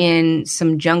been in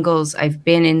some jungles. I've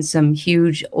been in some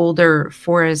huge older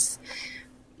forests,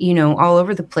 all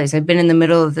over the place. I've been in the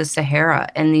middle of the Sahara,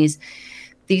 and these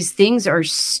things are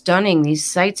stunning. These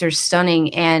sites are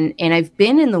stunning. And I've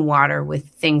been in the water with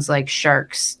things like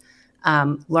sharks,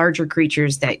 larger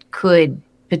creatures that could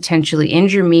potentially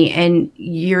injure me. And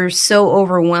you're so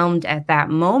overwhelmed at that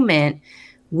moment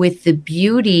with the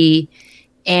beauty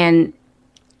and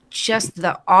just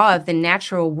the awe of the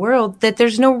natural world that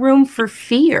there's no room for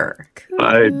fear.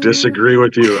 I disagree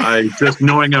with you. Just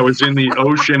knowing I was in the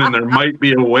ocean and there might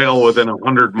be a whale within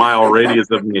 100-mile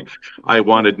radius of me, I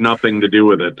wanted nothing to do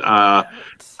with it.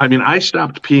 I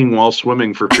stopped peeing while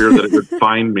swimming for fear that it would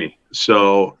find me.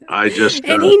 So I just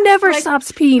and he never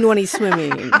stops peeing when he's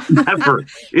swimming. Never.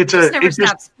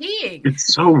 Stops peeing.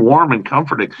 It's so warm and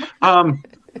comforting.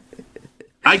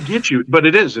 I get you, but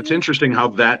it's interesting how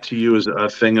that to you is a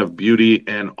thing of beauty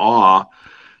and awe.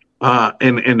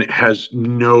 And it has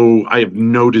I have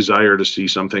no desire to see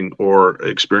something or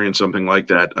experience something like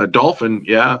that. A dolphin,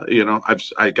 yeah,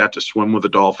 I got to swim with a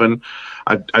dolphin.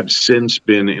 I've since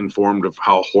been informed of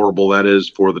how horrible that is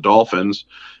for the dolphins.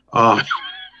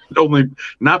 Only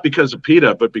not because of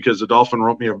PETA, but because the dolphin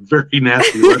wrote me a very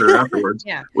nasty letter afterwards,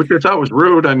 which I thought was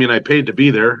rude. I mean, I paid to be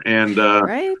there, and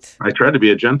right. I tried to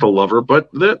be a gentle lover,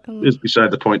 but that is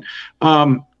beside the point.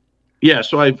 So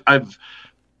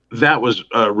that was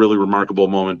a really remarkable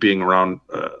moment being around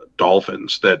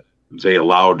dolphins, that they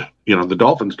allowed, the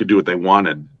dolphins could do what they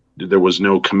wanted. There was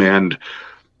no command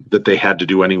that they had to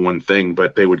do any one thing,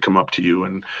 but they would come up to you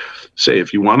and say,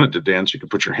 if you wanted to dance, you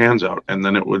could put your hands out. And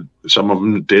then some of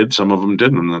them did, some of them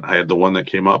didn't. And then I had the one that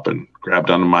came up and grabbed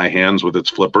onto my hands with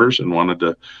its flippers and wanted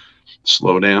to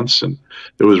slow dance. And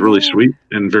it was really sweet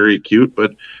and very cute,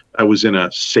 but I was in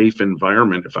a safe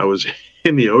environment. If I was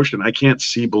in the ocean, I can't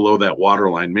see below that water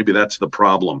line. Maybe that's the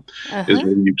problem, is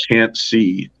when you can't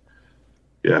see.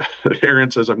 Yeah. Aaron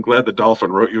says, I'm glad the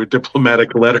dolphin wrote you a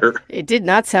diplomatic letter. It did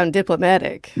not sound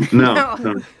diplomatic. No,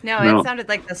 it sounded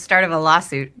like the start of a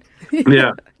lawsuit.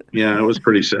 Yeah, it was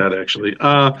pretty sad, actually.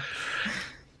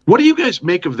 What do you guys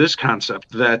make of this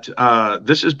concept that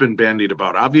this has been bandied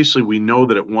about? Obviously, we know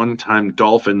that at one time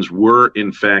dolphins were,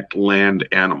 in fact, land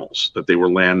animals, that they were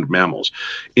land mammals.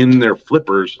 In their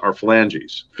flippers are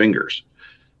phalanges, fingers.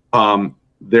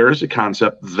 There is a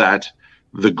concept that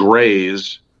the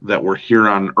grays that were here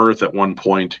on Earth at one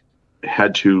point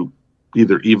had to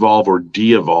either evolve or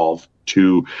de-evolve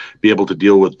to be able to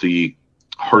deal with the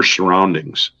harsh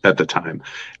surroundings at the time,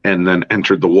 and then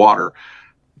entered the water.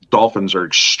 Dolphins are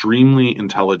extremely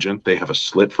intelligent. They have a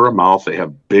slit for a mouth. They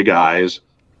have big eyes,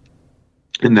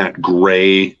 and that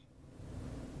gray,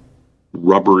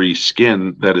 rubbery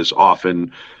skin that is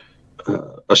often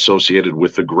associated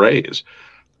with the grays.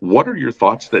 What are your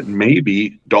thoughts that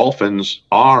maybe dolphins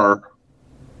are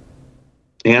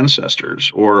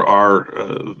ancestors, or are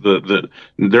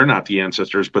they're not the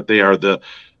ancestors, but they are the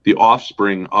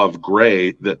offspring of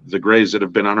the grays that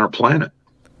have been on our planet?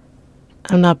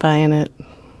 I'm not buying it.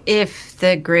 If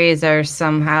the grays are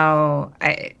somehow,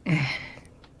 I'm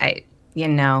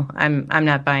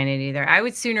not buying it either. I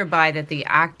would sooner buy that the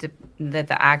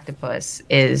octopus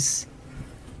is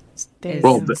something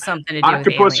to do octopus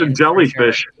with aliens, and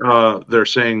jellyfish. Sure. They're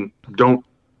saying don't.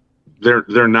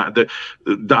 They're not the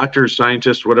doctors,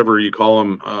 scientists, whatever you call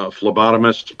them,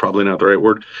 phlebotomists, probably not the right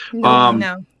word.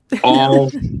 No. All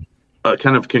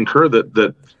kind of concur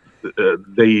that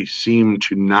they seem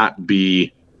to not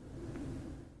be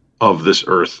of this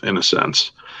earth in a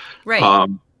sense. Right.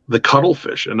 The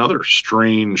cuttlefish, another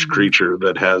strange creature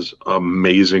that has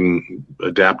amazing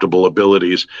adaptable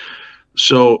abilities.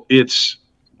 So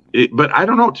but I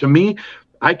don't know. To me,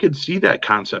 I could see that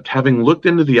concept. Having looked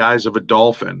into the eyes of a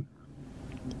dolphin,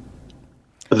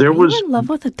 Are you in love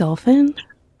with a dolphin?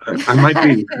 I might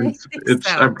be.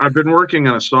 I've been working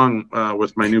on a song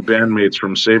with my new bandmates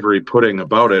from Savory Pudding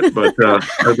about it, but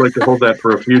I'd like to hold that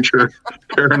for a future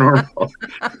Paranormal.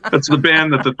 That's the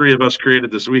band that the three of us created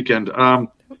this weekend.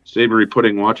 Savory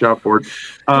Pudding, watch out for it.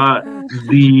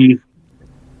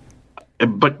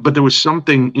 But there was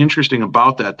something interesting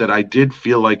about that I did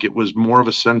feel like it was more of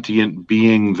a sentient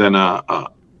being than a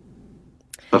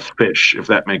fish, if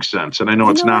that makes sense. And I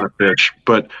know it's not a fish,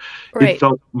 but it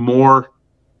felt more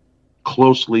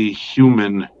closely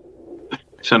human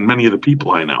than many of the people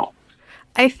I know.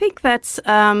 I think that's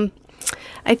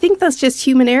just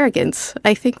human arrogance.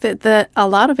 I think that a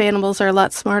lot of animals are a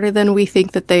lot smarter than we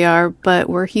think that they are,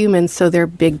 but we're humans, so they're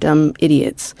big dumb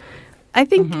idiots. I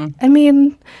think. I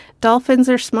mean, dolphins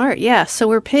are smart, yeah.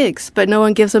 So are pigs, but no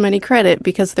one gives them any credit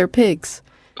because they're pigs.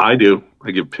 I do.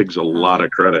 I give pigs a lot of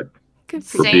credit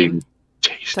for being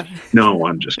tasty. No,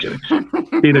 I'm just kidding.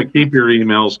 Peter, keep your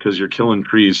emails because you're killing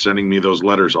trees sending me those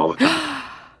letters all the time.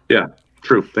 Yeah,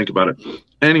 true. Think about it.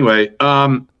 Anyway,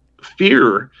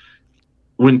 fear.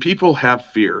 When people have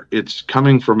fear, it's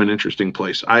coming from an interesting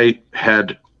place. I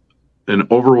had an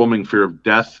overwhelming fear of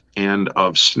death and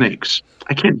of snakes.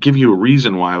 I can't give you a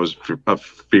reason why I was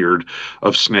feared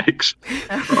of snakes,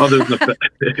 other than the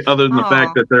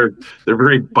fact that they're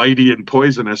very bitey and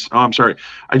poisonous. Oh, I'm sorry.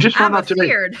 I just found out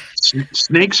today.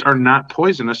 Snakes are not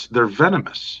poisonous; they're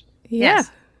venomous.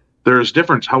 Yes. There is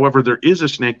difference. However, there is a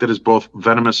snake that is both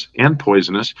venomous and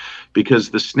poisonous because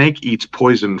the snake eats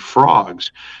poisoned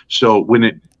frogs. So when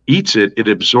it eats it, it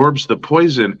absorbs the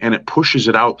poison and it pushes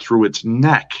it out through its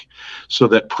neck so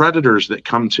that predators that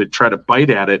come to try to bite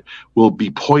at it will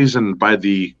be poisoned by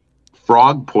the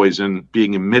frog poison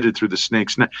being emitted through the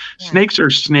snake's neck. Yeah. Snakes are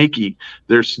snaky.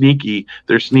 They're sneaky.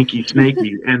 They're sneaky,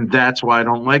 and that's why I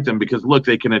don't like them, because look,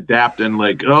 they can adapt and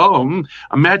like,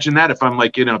 imagine that if I'm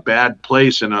like in a bad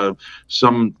place and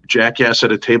some jackass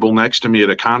at a table next to me at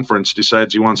a conference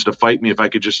decides he wants to fight me, if I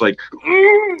could just like,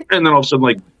 and then all of a sudden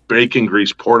like bacon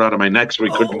grease poured out of my neck so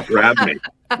he couldn't grab me.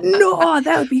 No,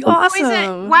 that would be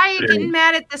awesome. Why are you getting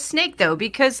mad at the snake though?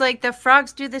 Because like the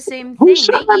frogs do the same thing. Who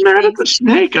said I'm mad at the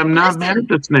snake? I'm not mad at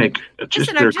the snake. It's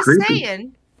just they're creepy.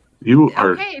 Saying. You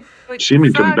are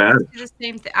seeming combative. Do the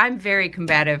same thing. I'm very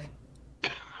combative.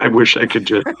 I wish I could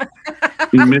just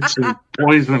emit some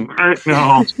poison right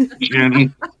now,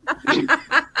 Jenny.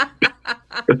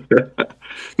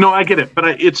 No, I get it,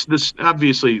 but it's this.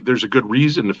 Obviously, there's a good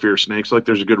reason to fear snakes, like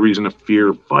there's a good reason to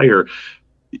fear fire.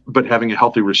 But having a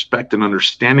healthy respect and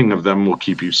understanding of them will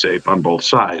keep you safe on both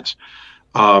sides.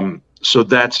 So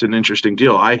that's an interesting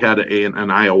deal. I had an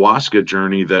ayahuasca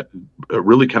journey that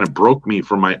really kind of broke me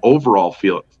from my overall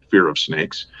fear of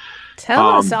snakes. Tell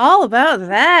us all about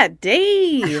that,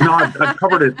 Dave. No, I've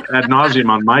covered it ad nauseum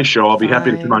on my show. I'll be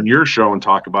happy to come on your show and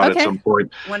talk about it at some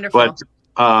point. Wonderful. But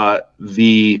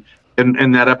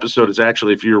and that episode is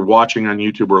actually, if you're watching on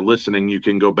YouTube or listening, you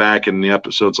can go back, and the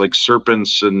episode's like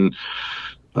serpents and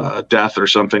death or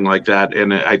something like that.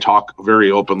 And I talk very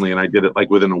openly, and I did it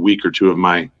like within a week or two of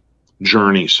my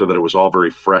journey so that it was all very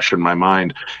fresh in my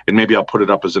mind. And maybe I'll put it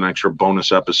up as an extra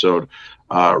bonus episode,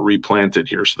 replanted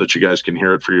here so that you guys can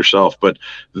hear it for yourself. But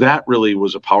that really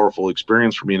was a powerful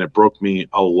experience for me, and it broke me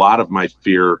a lot of my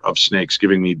fear of snakes,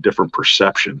 giving me different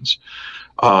perceptions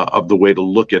of the way to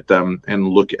look at them and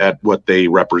look at what they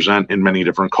represent in many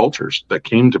different cultures that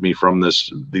came to me from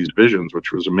these visions,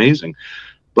 which was amazing.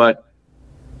 But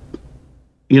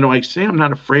I say I'm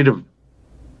not afraid of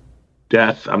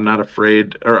death. I'm not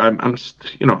afraid, or I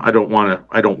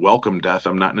don't welcome death.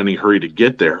 I'm not in any hurry to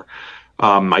get there.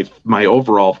 My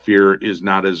overall fear is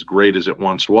not as great as it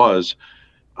once was.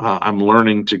 I'm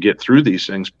learning to get through these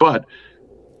things,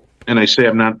 and I say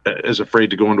I'm not as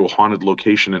afraid to go into a haunted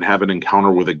location and have an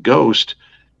encounter with a ghost.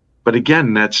 But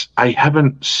again, I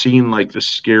haven't seen like the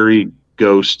scary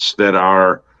ghosts that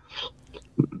are,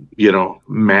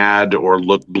 mad or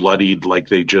look bloodied like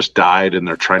they just died and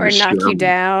they're trying to knock you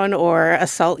down or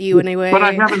assault you anyway. But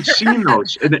I haven't seen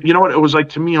those. And you know what? It was like,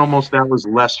 to me, almost that was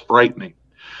less frightening,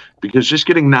 because just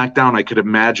getting knocked down, I could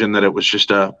imagine that it was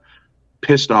just a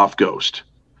pissed off ghost.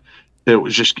 It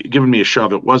was just giving me a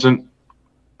shove. It wasn't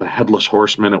a headless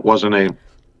horseman. It wasn't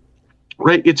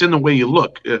right. It's in the way you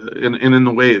look and in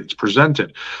the way it's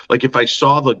presented. Like if I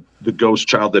saw the ghost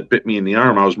child that bit me in the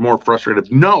arm, I was more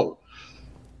frustrated. No,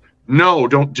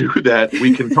 don't do that.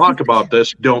 We can talk about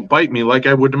this. Don't bite me like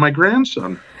I would to my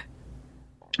grandson.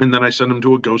 And then I send him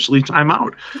to a ghostly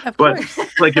timeout. But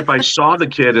like if I saw the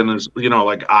kid and his,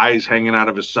 like eyes hanging out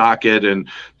of his socket and,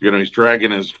 he's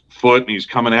dragging his foot and he's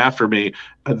coming after me,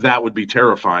 that would be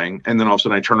terrifying. And then all of a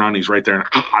sudden I turn around, he's right there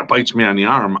and bites me on the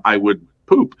arm, I would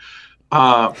poop.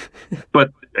 But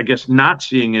I guess not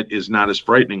seeing it is not as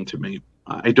frightening to me.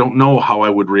 I don't know how I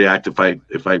would react if I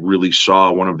really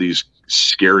saw one of these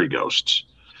scary ghosts.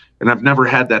 And I've never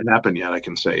had that happen yet, I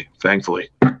can say, thankfully.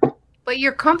 But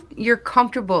you're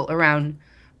comfortable around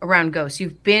ghosts.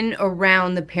 You've been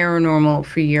around the paranormal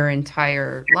for your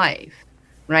entire life,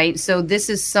 right? So this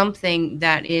is something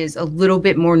that is a little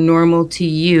bit more normal to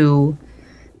you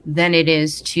than it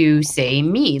is to, say,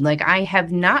 me. Like, I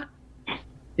have not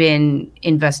been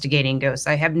investigating ghosts.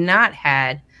 I have not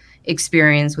had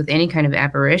experience with any kind of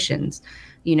apparitions.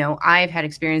 I've had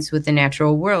experience with the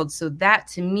natural world. So that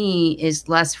to me is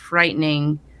less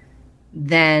frightening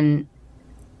than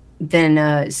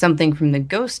something from the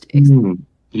ghost experience.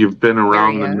 You've been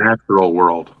around the natural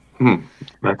world.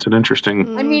 That's an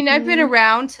interesting. I mean, I've been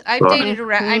around. I've dated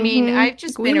around. I mean, I've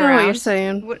just been around. What you're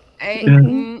saying.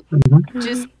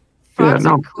 Just frogs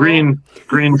cool.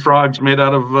 green frogs made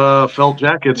out of felt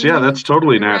jackets. Yeah, that's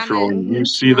totally natural. And you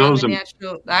see those.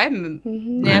 I'm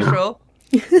natural.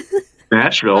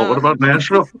 Nashville. What about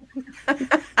Nashville?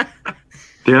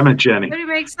 Damn it, Jenny. But it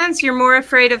makes sense. You're more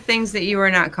afraid of things that you are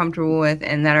not comfortable with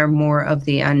and that are more of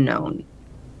the unknown.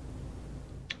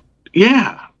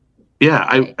 Yeah.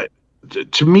 I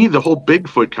to me, the whole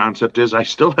Bigfoot concept is I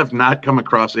still have not come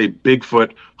across a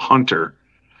Bigfoot hunter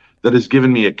that has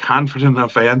given me a confident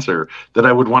enough answer that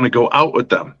I would want to go out with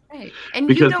them. Right. And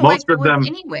because most of them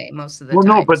anyway, most of the time.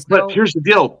 Well, no, but here's the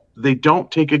deal. They don't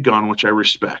take a gun, which I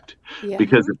respect. Yeah.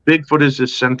 Because if Bigfoot is a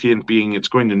sentient being, it's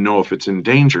going to know if it's in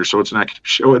danger, so it's not going to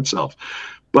show itself.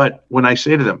 But when I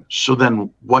say to them, so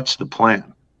then what's the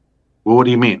plan? Well, what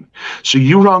do you mean? So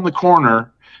you round the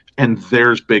corner and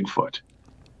there's Bigfoot.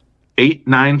 8,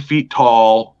 9 feet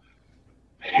tall,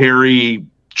 hairy,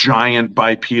 giant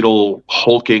bipedal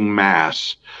hulking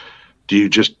mass, do you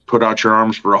just put out your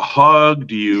arms for a hug?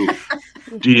 Do you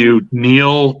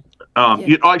kneel?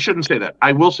 I shouldn't say that.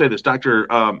 I will say this. Dr.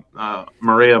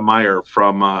 Maria Meyer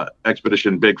from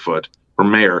Expedition Bigfoot, or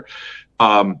Mayer,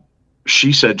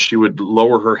 she said she would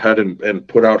lower her head and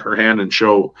put out her hand and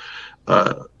show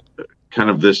kind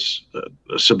of this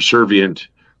subservient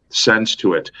sense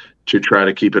to it, to try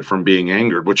to keep it from being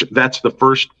angered, which that's the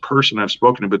first person I've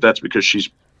spoken to, but that's because she's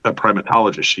a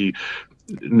primatologist. She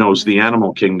knows the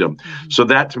animal kingdom. So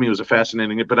that to me was a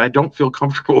fascinating, but I don't feel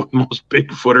comfortable with most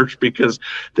Bigfooters because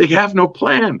they have no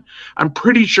plan. I'm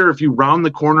pretty sure if you round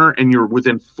the corner and you're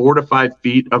within 4 to 5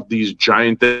 feet of these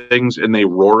giant things and they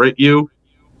roar at you,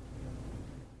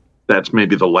 that's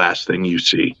maybe the last thing you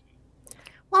see.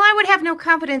 Well, I would have no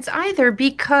confidence either,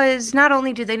 because not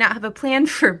only do they not have a plan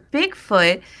for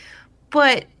Bigfoot,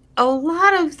 but a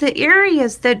lot of the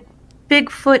areas that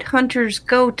Bigfoot hunters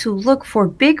go to look for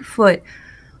Bigfoot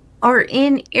are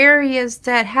in areas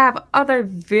that have other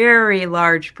very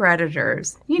large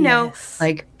predators,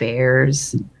 like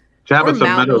bears. Tabitha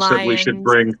Meadows said we should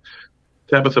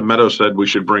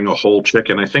bring a whole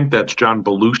chicken. I think that's John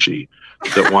Belushi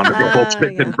that wanted the whole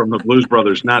chicken from the Blues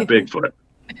Brothers, not Bigfoot.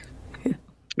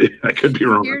 I could be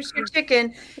wrong. Here's your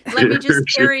chicken.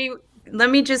 Let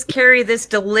me just carry this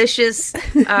delicious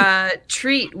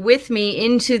treat with me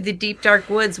into the deep dark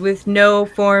woods with no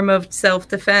form of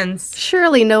self-defense.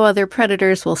 Surely no other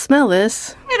predators will smell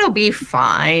this. It'll be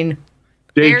fine.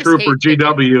 Day Trooper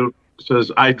GW says,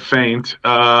 I'd faint.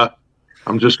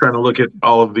 I'm just trying to look at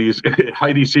all of these.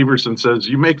 Heidi Severson says,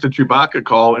 you make the Chewbacca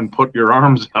call and put your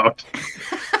arms out.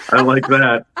 I like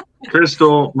that.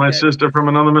 Crystal, my sister from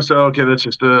another miss. Okay, that's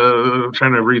just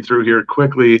trying to read through here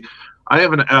quickly.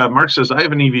 Mark says, I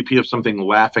have an EVP of something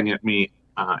laughing at me,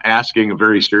 asking a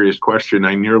very serious question.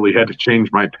 I nearly had to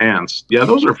change my pants. Yeah,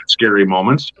 those are scary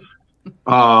moments.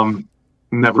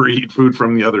 Never eat food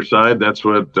from the other side. That's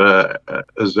what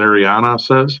Azariana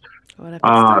says. What if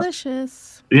it's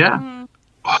delicious? Yeah.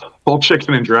 Whole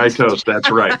chicken and dry toast.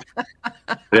 That's right.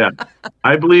 Yeah.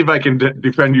 I believe I can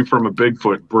defend you from a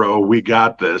Bigfoot, bro. We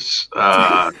got this.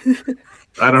 I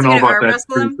don't know about that.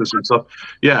 Stuff.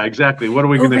 Yeah, exactly. What are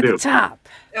we going to do?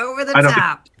 Over the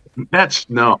top. That's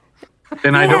no.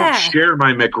 And I don't share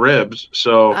my McRibs,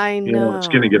 so I know. It's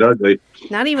going to get ugly.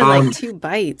 Not even like 2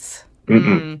 bites.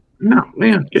 No,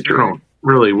 man, get your own.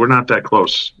 Really, we're not that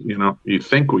close. You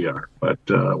think we are, but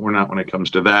we're not when it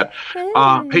comes to that.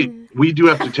 Hey, we do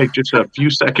have to take just a few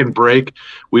second break.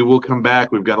 We will come back.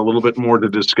 We've got a little bit more to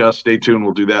discuss. Stay tuned.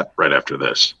 We'll do that right after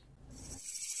this.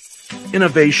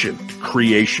 Innovation,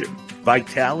 creation,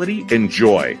 vitality, and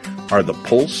joy are the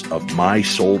pulse of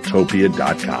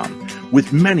MySoultopia.com,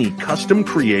 with many custom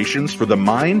creations for the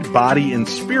mind, body, and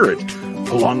spirit,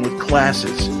 along with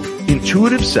classes,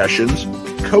 intuitive sessions,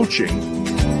 coaching,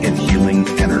 and healing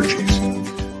energies.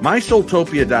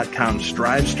 MySoultopia.com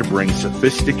strives to bring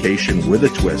sophistication with a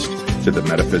twist to the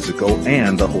metaphysical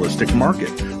and the holistic market,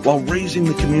 while raising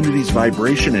the community's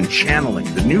vibration and channeling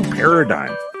the new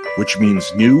paradigm, which means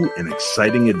new and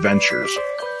exciting adventures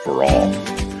for all.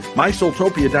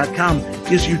 MySoultopia.com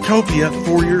is utopia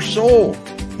for your soul.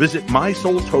 Visit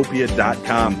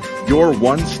MySoultopia.com, your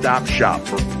one-stop shop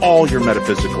for all your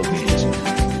metaphysical needs,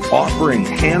 offering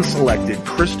hand-selected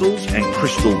crystals and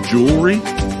crystal jewelry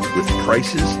with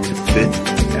prices to fit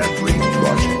every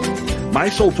budget.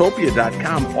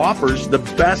 MySoultopia.com offers the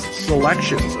best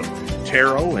selections of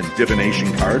tarot and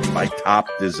divination cards by top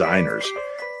designers,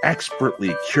 expertly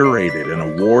curated and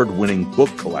award-winning book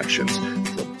collections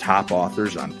from top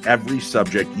authors on every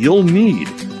subject you'll need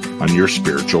on your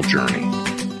spiritual journey.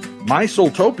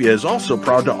 MySoultopia is also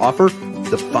proud to offer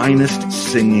the finest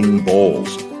singing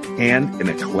bowls and an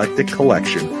eclectic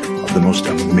collection of the most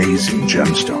amazing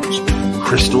gemstones,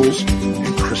 crystals,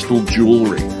 and crystal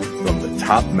jewelry from the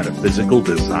top metaphysical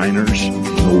designers in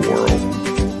the world.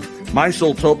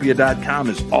 MySoultopia.com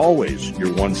is always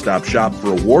your one-stop shop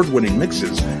for award-winning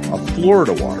mixes of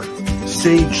Florida water,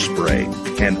 sage spray,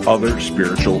 and other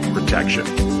spiritual protection.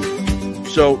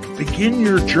 So begin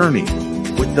your journey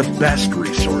with the best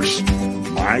resource,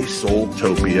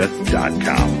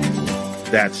 MySoultopia.com.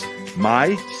 That's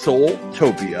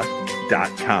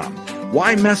MySoultopia.com.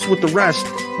 Why mess with the rest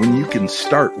when you can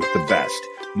start with the best?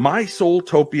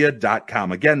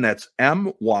 MySoultopia.com. Again, that's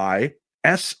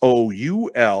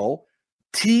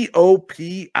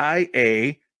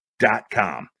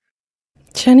MySoultopia.com.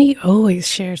 Jenny always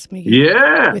shares me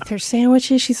with her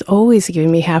sandwiches. She's always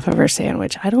giving me half of her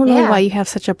sandwich. I don't know why you have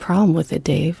such a problem with it,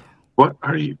 Dave. What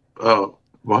are you?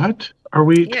 What? are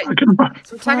we Yeah. talking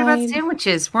about? We're talking about Fine.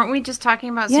 sandwiches. Weren't we just talking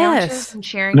about Yes. sandwiches and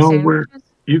sharing No, sandwiches?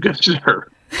 you guys are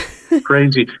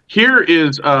crazy. Here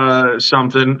is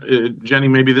something, Jenny.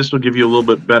 Maybe this will give you a little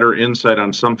bit better insight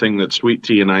on something that Sweet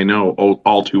Tea and I know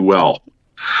all too well.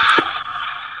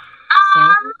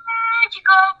 Sandwiches?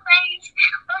 Magical place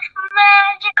with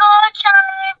magical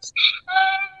charms.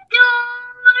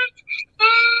 Indoors.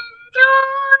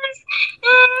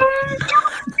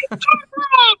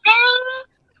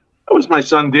 That was my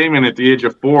son Damien at the age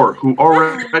of 4, who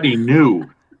already knew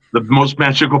the most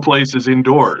magical places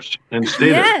indoors and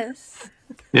stayed there. Yes.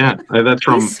 Yeah, that's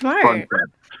from He's smart. SpongeBob.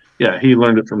 Yeah, he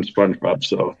learned it from SpongeBob.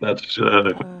 So that's.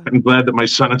 I'm glad that my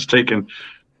son has taken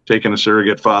a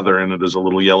surrogate father, and it is a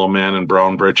little yellow man in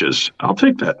brown breeches. I'll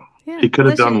take that. Yeah. He could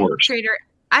have Listen, done worse. Schrader,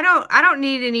 I don't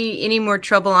need any more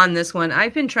trouble on this one.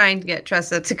 I've been trying to get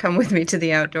Tressa to come with me to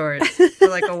the outdoors for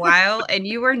like a while, and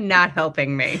you are not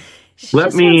helping me. She Let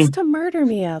just me- wants to murder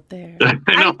me out there.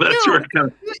 I know that's do. where it kind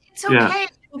of. It's okay. Yeah.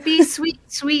 It'll be sweet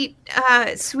Tea.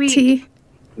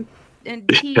 and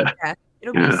tea. Yeah. Yeah.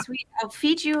 It'll Yeah. be sweet. I'll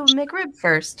feed you a McRib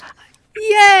first.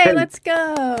 Yay, let's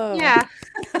go. Yeah.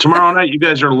 Tomorrow night, you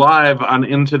guys are live on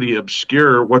Into the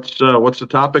Obscure. What's the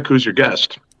topic? Who's your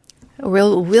guest?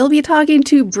 We'll be talking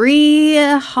to Bree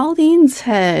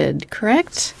Hollingshead,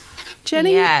 correct?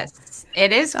 Jenny? Yes.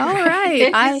 It is All correct. right.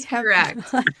 It I is have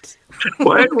correct. not.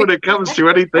 Why, when it comes to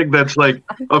anything that's like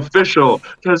official,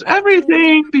 does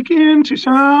everything begin to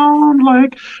sound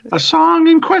like a song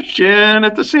in question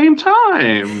at the same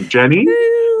time, Jenny?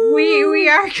 We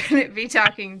are going to be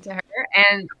talking to her,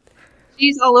 and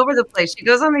she's all over the place. She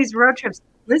goes on these road trips.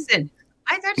 Listen,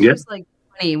 I thought she Yeah. was like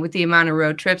 20 with the amount of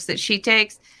road trips that she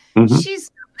takes. Mhm.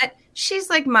 She's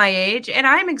like my age, and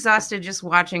I'm exhausted just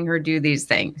watching her do these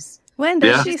things. When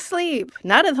does Yeah. she sleep?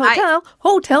 Not at the hotel.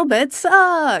 Hotel beds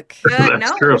suck.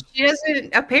 That's No, true. she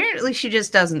doesn't. Apparently, she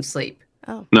just doesn't sleep.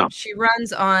 Oh. No. She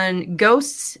runs on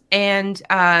ghosts and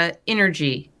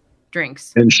energy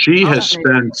drinks. And she has Oh,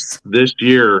 spent this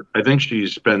year, I think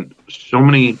she's spent so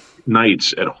many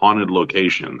nights at haunted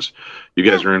locations. You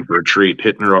guys are in for a treat,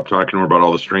 hitting her up, talking to her about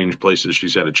all the strange places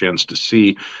she's had a chance to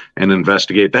see and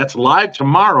investigate. That's live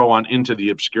tomorrow on Into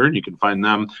the Obscure, and you can find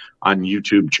them on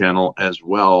YouTube channel as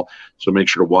well. So make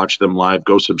sure to watch them live.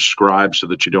 Go subscribe so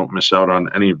that you don't miss out on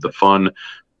any of the fun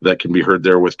that can be heard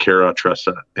there with Kara,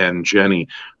 Tressa, and Jenny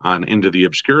on Into the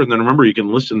Obscure. And then remember, you can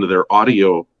listen to their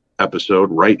audio episode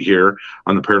right here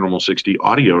on the Paranormal 60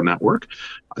 audio network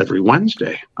every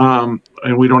Wednesday. And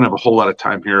we don't have a whole lot of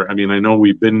time here. I mean, I know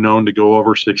we've been known to go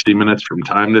over 60 minutes from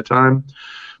time to time,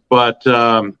 but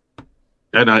and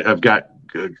I've got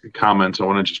comments. I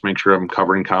want to just make sure I'm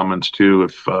covering comments too.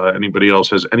 If anybody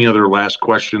else has any other last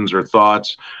questions or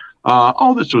thoughts.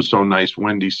 Oh, this was so nice.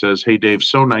 Wendy says, "Hey, Dave,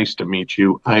 so nice to meet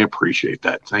you. I appreciate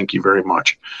that. Thank you very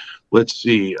much." Let's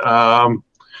see.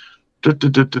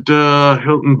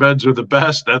 Hilton beds are the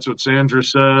best. That's what Sandra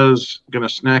says. Gonna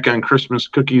snack on Christmas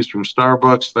cookies from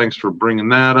Starbucks. Thanks for bringing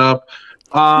that up.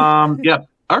 Yeah.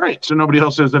 All right. So nobody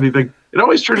else says anything. It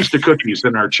always turns to cookies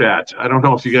in our chat. I don't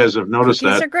know if you guys have noticed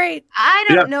Cookies that. are great. I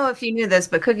don't Yeah. know if you knew this,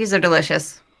 but cookies are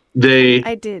delicious.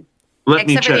 I did. Let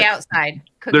me Except for the check. outside.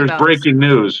 Cookie There's bells. breaking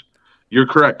news. You're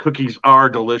correct. Cookies are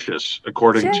delicious,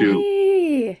 according to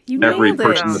Jenny, you every nailed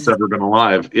person it. that's ever been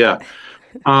alive. Yeah.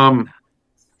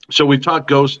 So we've talked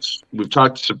ghosts. We've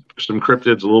talked some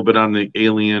cryptids, a little bit on the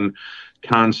alien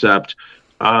concept.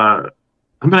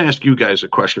 I'm going to ask you guys a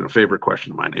question, a favorite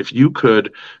question of mine. If you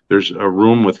could, there's a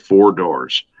room with 4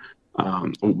 doors.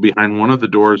 Behind one of the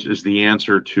doors is the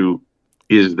answer to,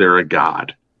 is there a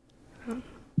God?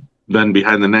 Then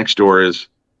behind the next door is,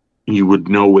 you would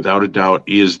know without a doubt,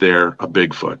 is there a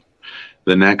Bigfoot?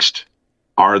 The next,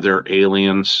 are there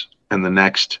aliens? And the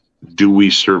next, do we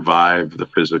survive the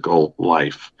physical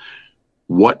life?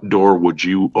 What door would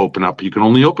you open up? You can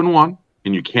only open one,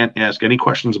 and you can't ask any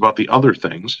questions about the other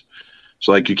things.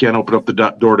 So, like, you can't open up the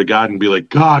door to God and be like,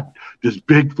 God, does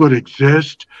Bigfoot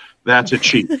exist? That's a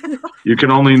cheat. You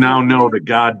can only now know that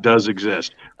God does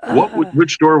exist.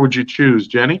 Which door would you choose,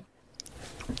 Jenny?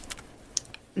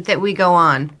 That we go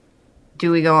on.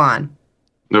 Do we go on?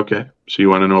 Okay. So you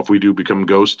want to know if we do become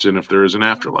ghosts and if there is an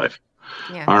afterlife.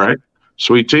 Yeah. All right.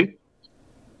 Sweet tea?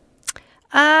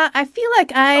 I feel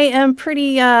like I am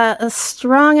pretty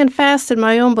strong and fast in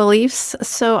my own beliefs,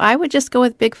 so I would just go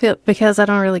with Bigfoot because I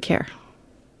don't really care.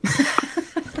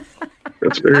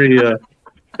 That's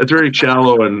very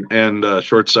shallow and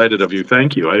short-sighted of you.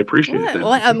 Thank you. I appreciate that.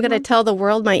 What? I'm going to tell the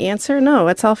world my answer? No,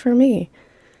 it's all for me.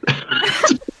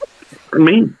 For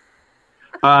me.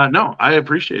 No, I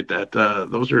appreciate that.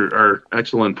 Those are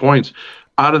excellent points.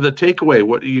 out of the takeaway,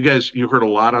 what you heard a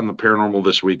lot on the paranormal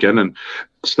this weekend and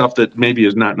stuff that maybe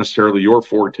is not necessarily your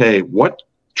forte. What,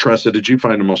 Tressa, did you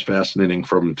find the most fascinating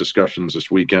from discussions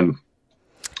this weekend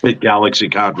at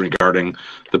GalaxyCon regarding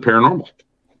the paranormal?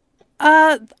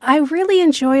 I really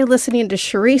enjoy listening to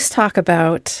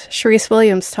Charisse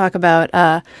Williams talk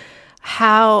about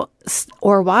how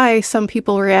or why some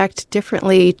people react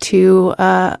differently to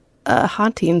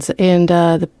hauntings and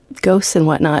the ghosts and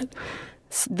whatnot.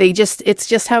 It's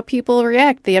just how people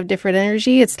react. They have different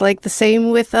energy. It's like the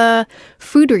same with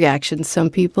food reactions.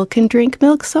 Some people can drink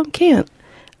milk, some can't.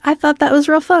 I thought that was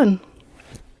real fun.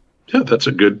 Yeah, that's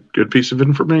a good piece of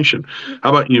information. How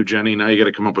about you, Jenny? Now you got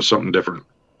to come up with something different.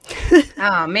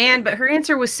 Oh man, but her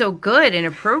answer was so good and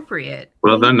appropriate.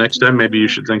 Well, then next time maybe you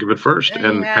should think of it first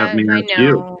and have me ask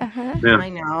you. Yeah. I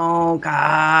know.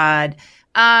 God.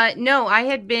 No, I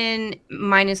had been,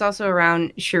 mine is also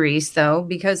around Charisse though,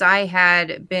 because I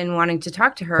had been wanting to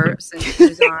talk to her since she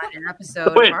was on an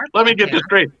episode. Wait, let me get this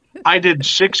straight. I did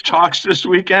 6 talks this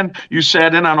weekend. You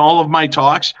sat in on all of my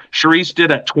talks. Charisse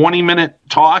did a 20-minute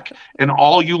talk, and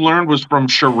all you learned was from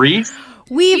Charisse.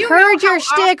 We've heard your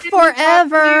shtick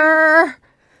forever.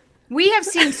 We have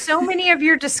seen so many of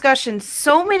your discussions,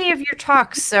 so many of your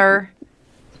talks, sir.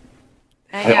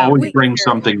 I always bring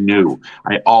something new.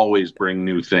 I always bring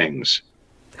new things.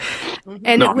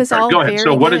 And it was all go ahead.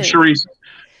 So what did Charisse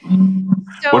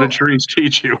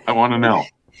teach you? I want to know.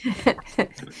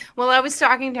 Well, I was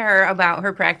talking to her about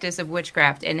her practice of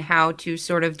witchcraft and how to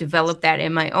sort of develop that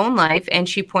in my own life. And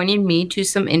she pointed me to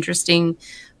some interesting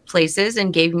places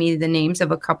and gave me the names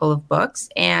of a couple of books.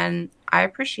 And I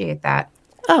appreciate that.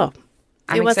 Oh,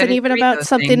 it wasn't even about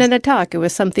something in a talk. It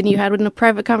was something you had in a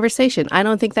private conversation. I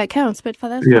don't think that counts, but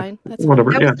that's fine. That's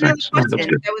whatever. Fine.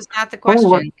 That was not the question.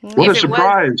 What a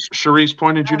surprise. Charisse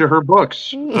pointed you to her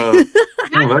books. I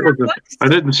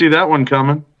didn't see that one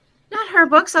coming. Not her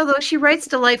books, although she writes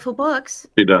delightful books.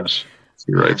 She does.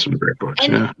 She writes some great books,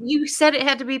 and you said it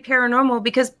had to be paranormal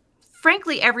because,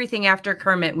 frankly, everything after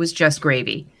Kermit was just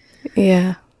gravy.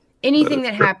 Yeah. Anything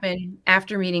that happened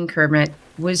after meeting Kermit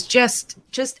was just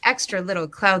extra little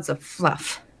clouds of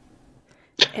fluff.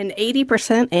 And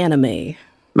 80% anime.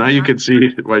 Now you can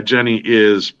see why Jenny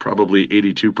is probably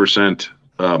 82%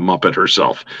 Muppet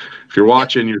herself. If you're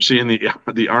watching, you're seeing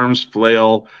the arms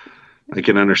flail. I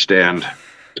can understand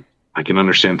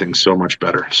things so much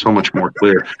better, so much more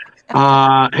clear.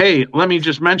 Hey, let me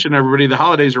just mention, everybody, the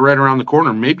holidays are right around the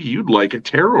corner. Maybe you'd like a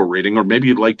tarot reading, or maybe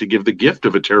you'd like to give the gift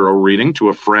of a tarot reading to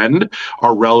a friend,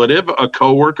 a relative, a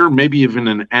coworker, maybe even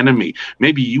an enemy.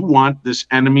 Maybe you want this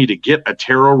enemy to get a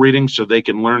tarot reading so they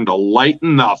can learn to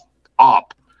lighten up.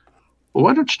 Well,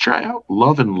 why don't you try out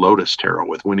Love and Lotus Tarot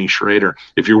with Winnie Schrader?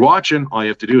 If you're watching, all you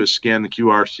have to do is scan the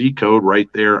QRC code right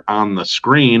there on the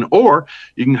screen, or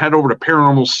you can head over to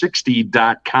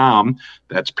paranormal60.com.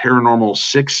 That's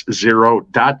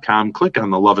paranormal60.com. Click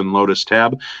on the Love and Lotus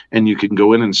tab, and you can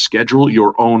go in and schedule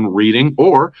your own reading,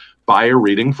 or buy a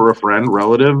reading for a friend,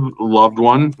 relative, loved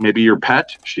one, maybe your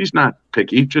pet. She's not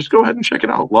picky. Just go ahead and check it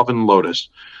out, Love and Lotus.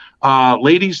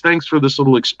 Ladies, thanks for this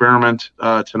little experiment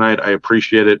tonight. I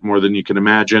appreciate it more than you can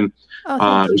imagine.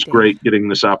 It was great getting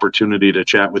this opportunity to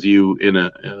chat with you in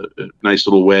a nice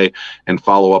little way and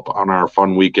follow up on our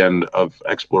fun weekend of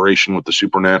exploration with the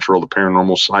supernatural, the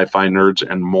paranormal, sci-fi nerds,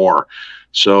 and more.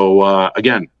 So,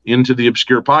 again, Into the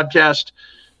Obscure podcast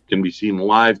can be seen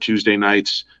live Tuesday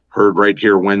nights, heard right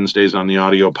here Wednesdays on the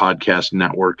Audio Podcast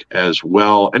Network as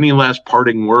well. Any last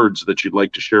parting words that you'd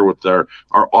like to share with our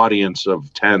audience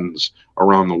of tens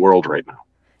around the world right now?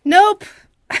 Nope.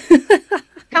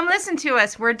 Come listen to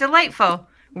us. We're delightful.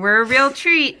 We're a real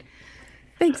treat.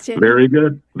 Thanks, Jim. Very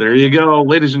good. There you go.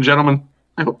 Ladies and gentlemen,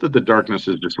 I hope that the darkness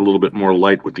is just a little bit more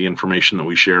light with the information that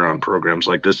we share on programs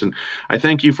like this. And I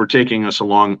thank you for taking us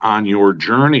along on your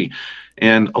journey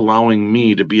and allowing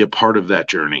me to be a part of that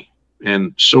journey.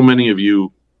 And so many of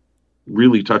you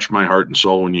really touch my heart and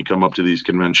soul when you come up to these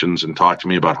conventions and talk to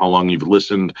me about how long you've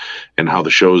listened and how the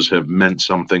shows have meant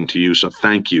something to you. So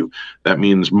thank you. That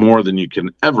means more than you can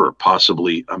ever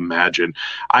possibly imagine.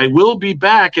 I will be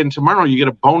back, and tomorrow you get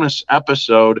a bonus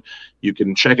episode. You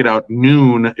can check it out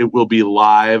noon. It will be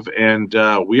live, and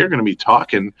we are going to be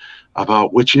talking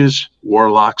about witches,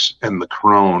 warlocks, and the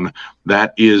crone.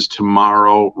 That is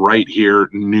tomorrow right here,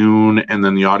 noon, and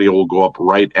then the audio will go up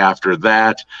right after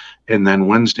that. And then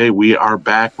Wednesday, we are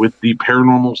back with the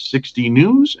Paranormal 60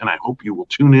 News, and I hope you will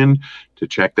tune in to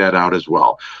check that out as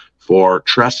well. For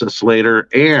Tressa Slater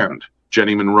and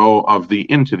Jenny Monroe of the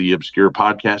Into the Obscure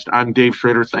podcast, I'm Dave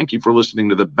Schrader. Thank you for listening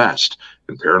to the best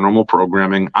in paranormal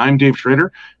programming. I'm Dave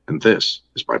Schrader, and this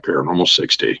is my Paranormal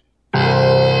 60.